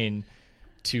campaign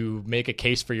to make a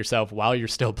case for yourself while you're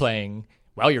still playing,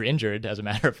 while you're injured, as a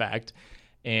matter of fact?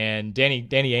 And Danny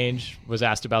Ainge was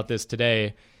asked about this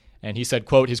today, and he said,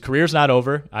 quote, "His career's not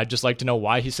over. I'd just like to know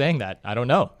why he's saying that. I don't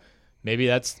know. Maybe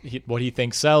that's what he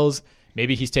thinks sells.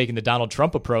 Maybe he's taking the Donald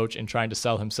Trump approach and trying to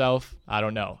sell himself. I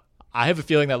don't know." I have a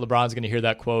feeling that LeBron's going to hear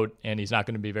that quote, and he's not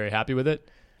going to be very happy with it.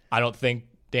 I don't think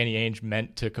Danny Ainge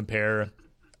meant to compare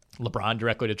LeBron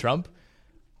directly to Trump,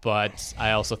 but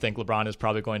I also think LeBron is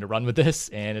probably going to run with this,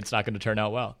 and it's not going to turn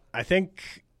out well. I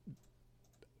think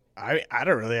I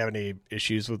don't really have any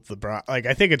issues with LeBron. Like,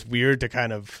 I think it's weird to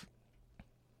kind of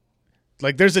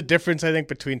like, there's a difference, I think,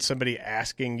 between somebody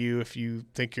asking you if you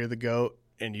think you're the GOAT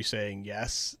and you saying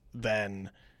yes, than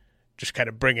just kind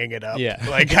of bringing it up,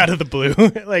 like out of the blue.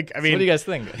 Like, I mean, so what do you guys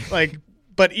think? Like,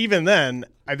 but even then,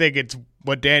 I think it's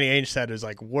what Danny Ainge said is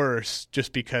like worse,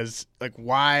 just because like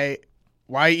why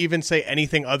even say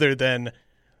anything other than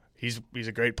he's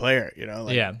a great player,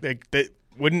 Like,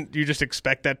 wouldn't you just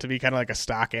expect that to be kind of like a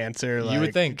stock answer? Like, you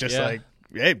would think, just like,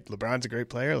 hey, LeBron's a great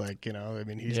player. Like, I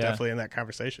mean, he's definitely in that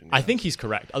conversation. I think he's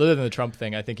correct. Other than the Trump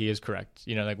thing, I think he is correct.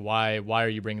 Like, why are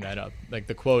you bringing that up? Like,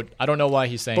 the quote, I don't know why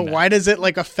he's saying that. But why does it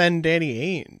like offend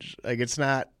Danny Ainge? Like, it's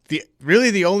not the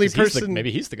only person.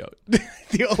 Maybe he's the GOAT.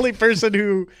 The only person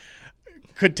who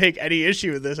could take any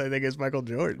issue with this, I think, is Michael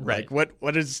Jordan. Right. Like,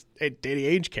 what does Danny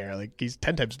Ainge care? Like, he's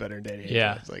 10 times better than Danny Ainge.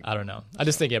 Yeah. Like, I don't know. I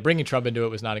just think bringing Trump into it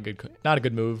was not a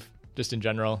good move, just in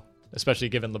general, especially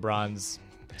given LeBron's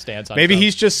stance on maybe Trump.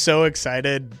 He's just so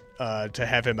excited to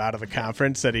have him out of the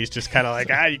conference that he's just kind of like,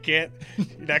 you're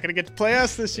not going to get to play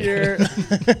us this year.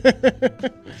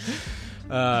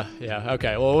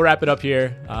 Okay. Well, we'll wrap it up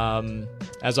here.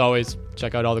 as always,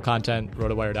 check out all the content,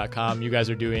 rotowire.com. You guys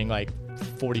are doing like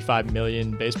 45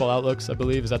 million baseball outlooks, I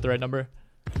believe. Is that the right number?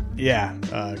 Yeah,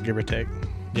 give or take.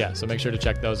 Yeah, so make sure to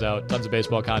check those out. Tons of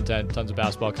baseball content, tons of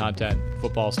basketball content.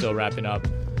 Football still wrapping up.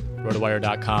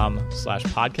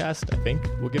 rotowire.com/podcast. I think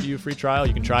we'll give you a free trial.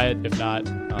 You can try it. If not,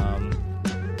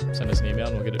 send us an email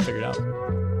and we'll get it figured out.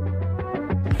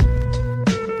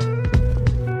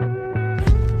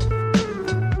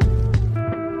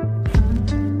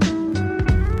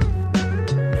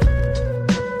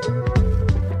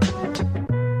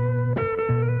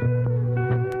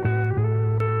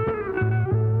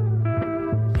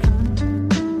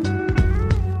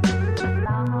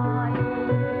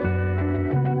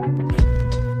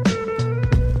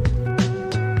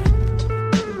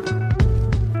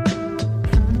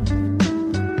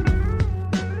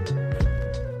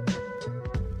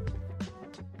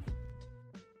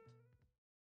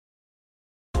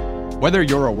 Whether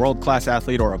you're a world-class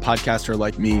athlete or a podcaster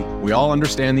like me, we all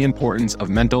understand the importance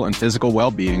of mental and physical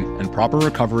well-being and proper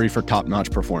recovery for top-notch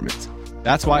performance.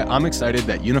 That's why I'm excited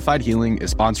that Unified Healing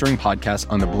is sponsoring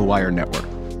podcasts on the Blue Wire Network.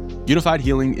 Unified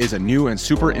Healing is a new and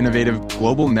super innovative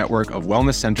global network of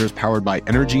wellness centers powered by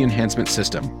Energy Enhancement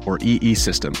System, or EE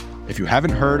System. If you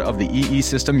haven't heard of the EE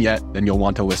System yet, then you'll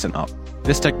want to listen up.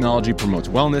 This technology promotes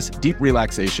wellness, deep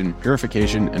relaxation,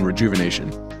 purification, and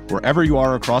rejuvenation. Wherever you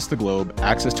are across the globe,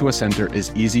 access to a center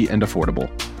is easy and affordable.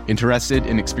 Interested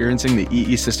in experiencing the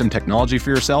EE System technology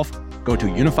for yourself? Go to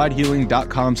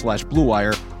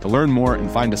unifiedhealing.com/bluewire to learn more and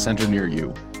find a center near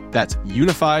you. That's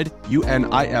unified,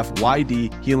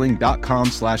 UNIFYD,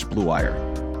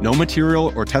 healing.com/bluewire. No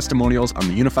material or testimonials on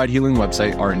the Unified Healing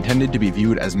website are intended to be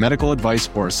viewed as medical advice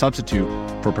or a substitute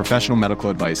for professional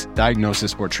medical advice,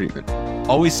 diagnosis, or treatment.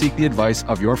 Always seek the advice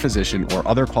of your physician or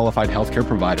other qualified healthcare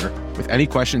provider with any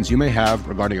questions you may have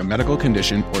regarding a medical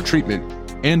condition or treatment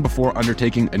and before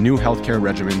undertaking a new healthcare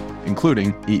regimen,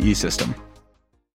 including EE System.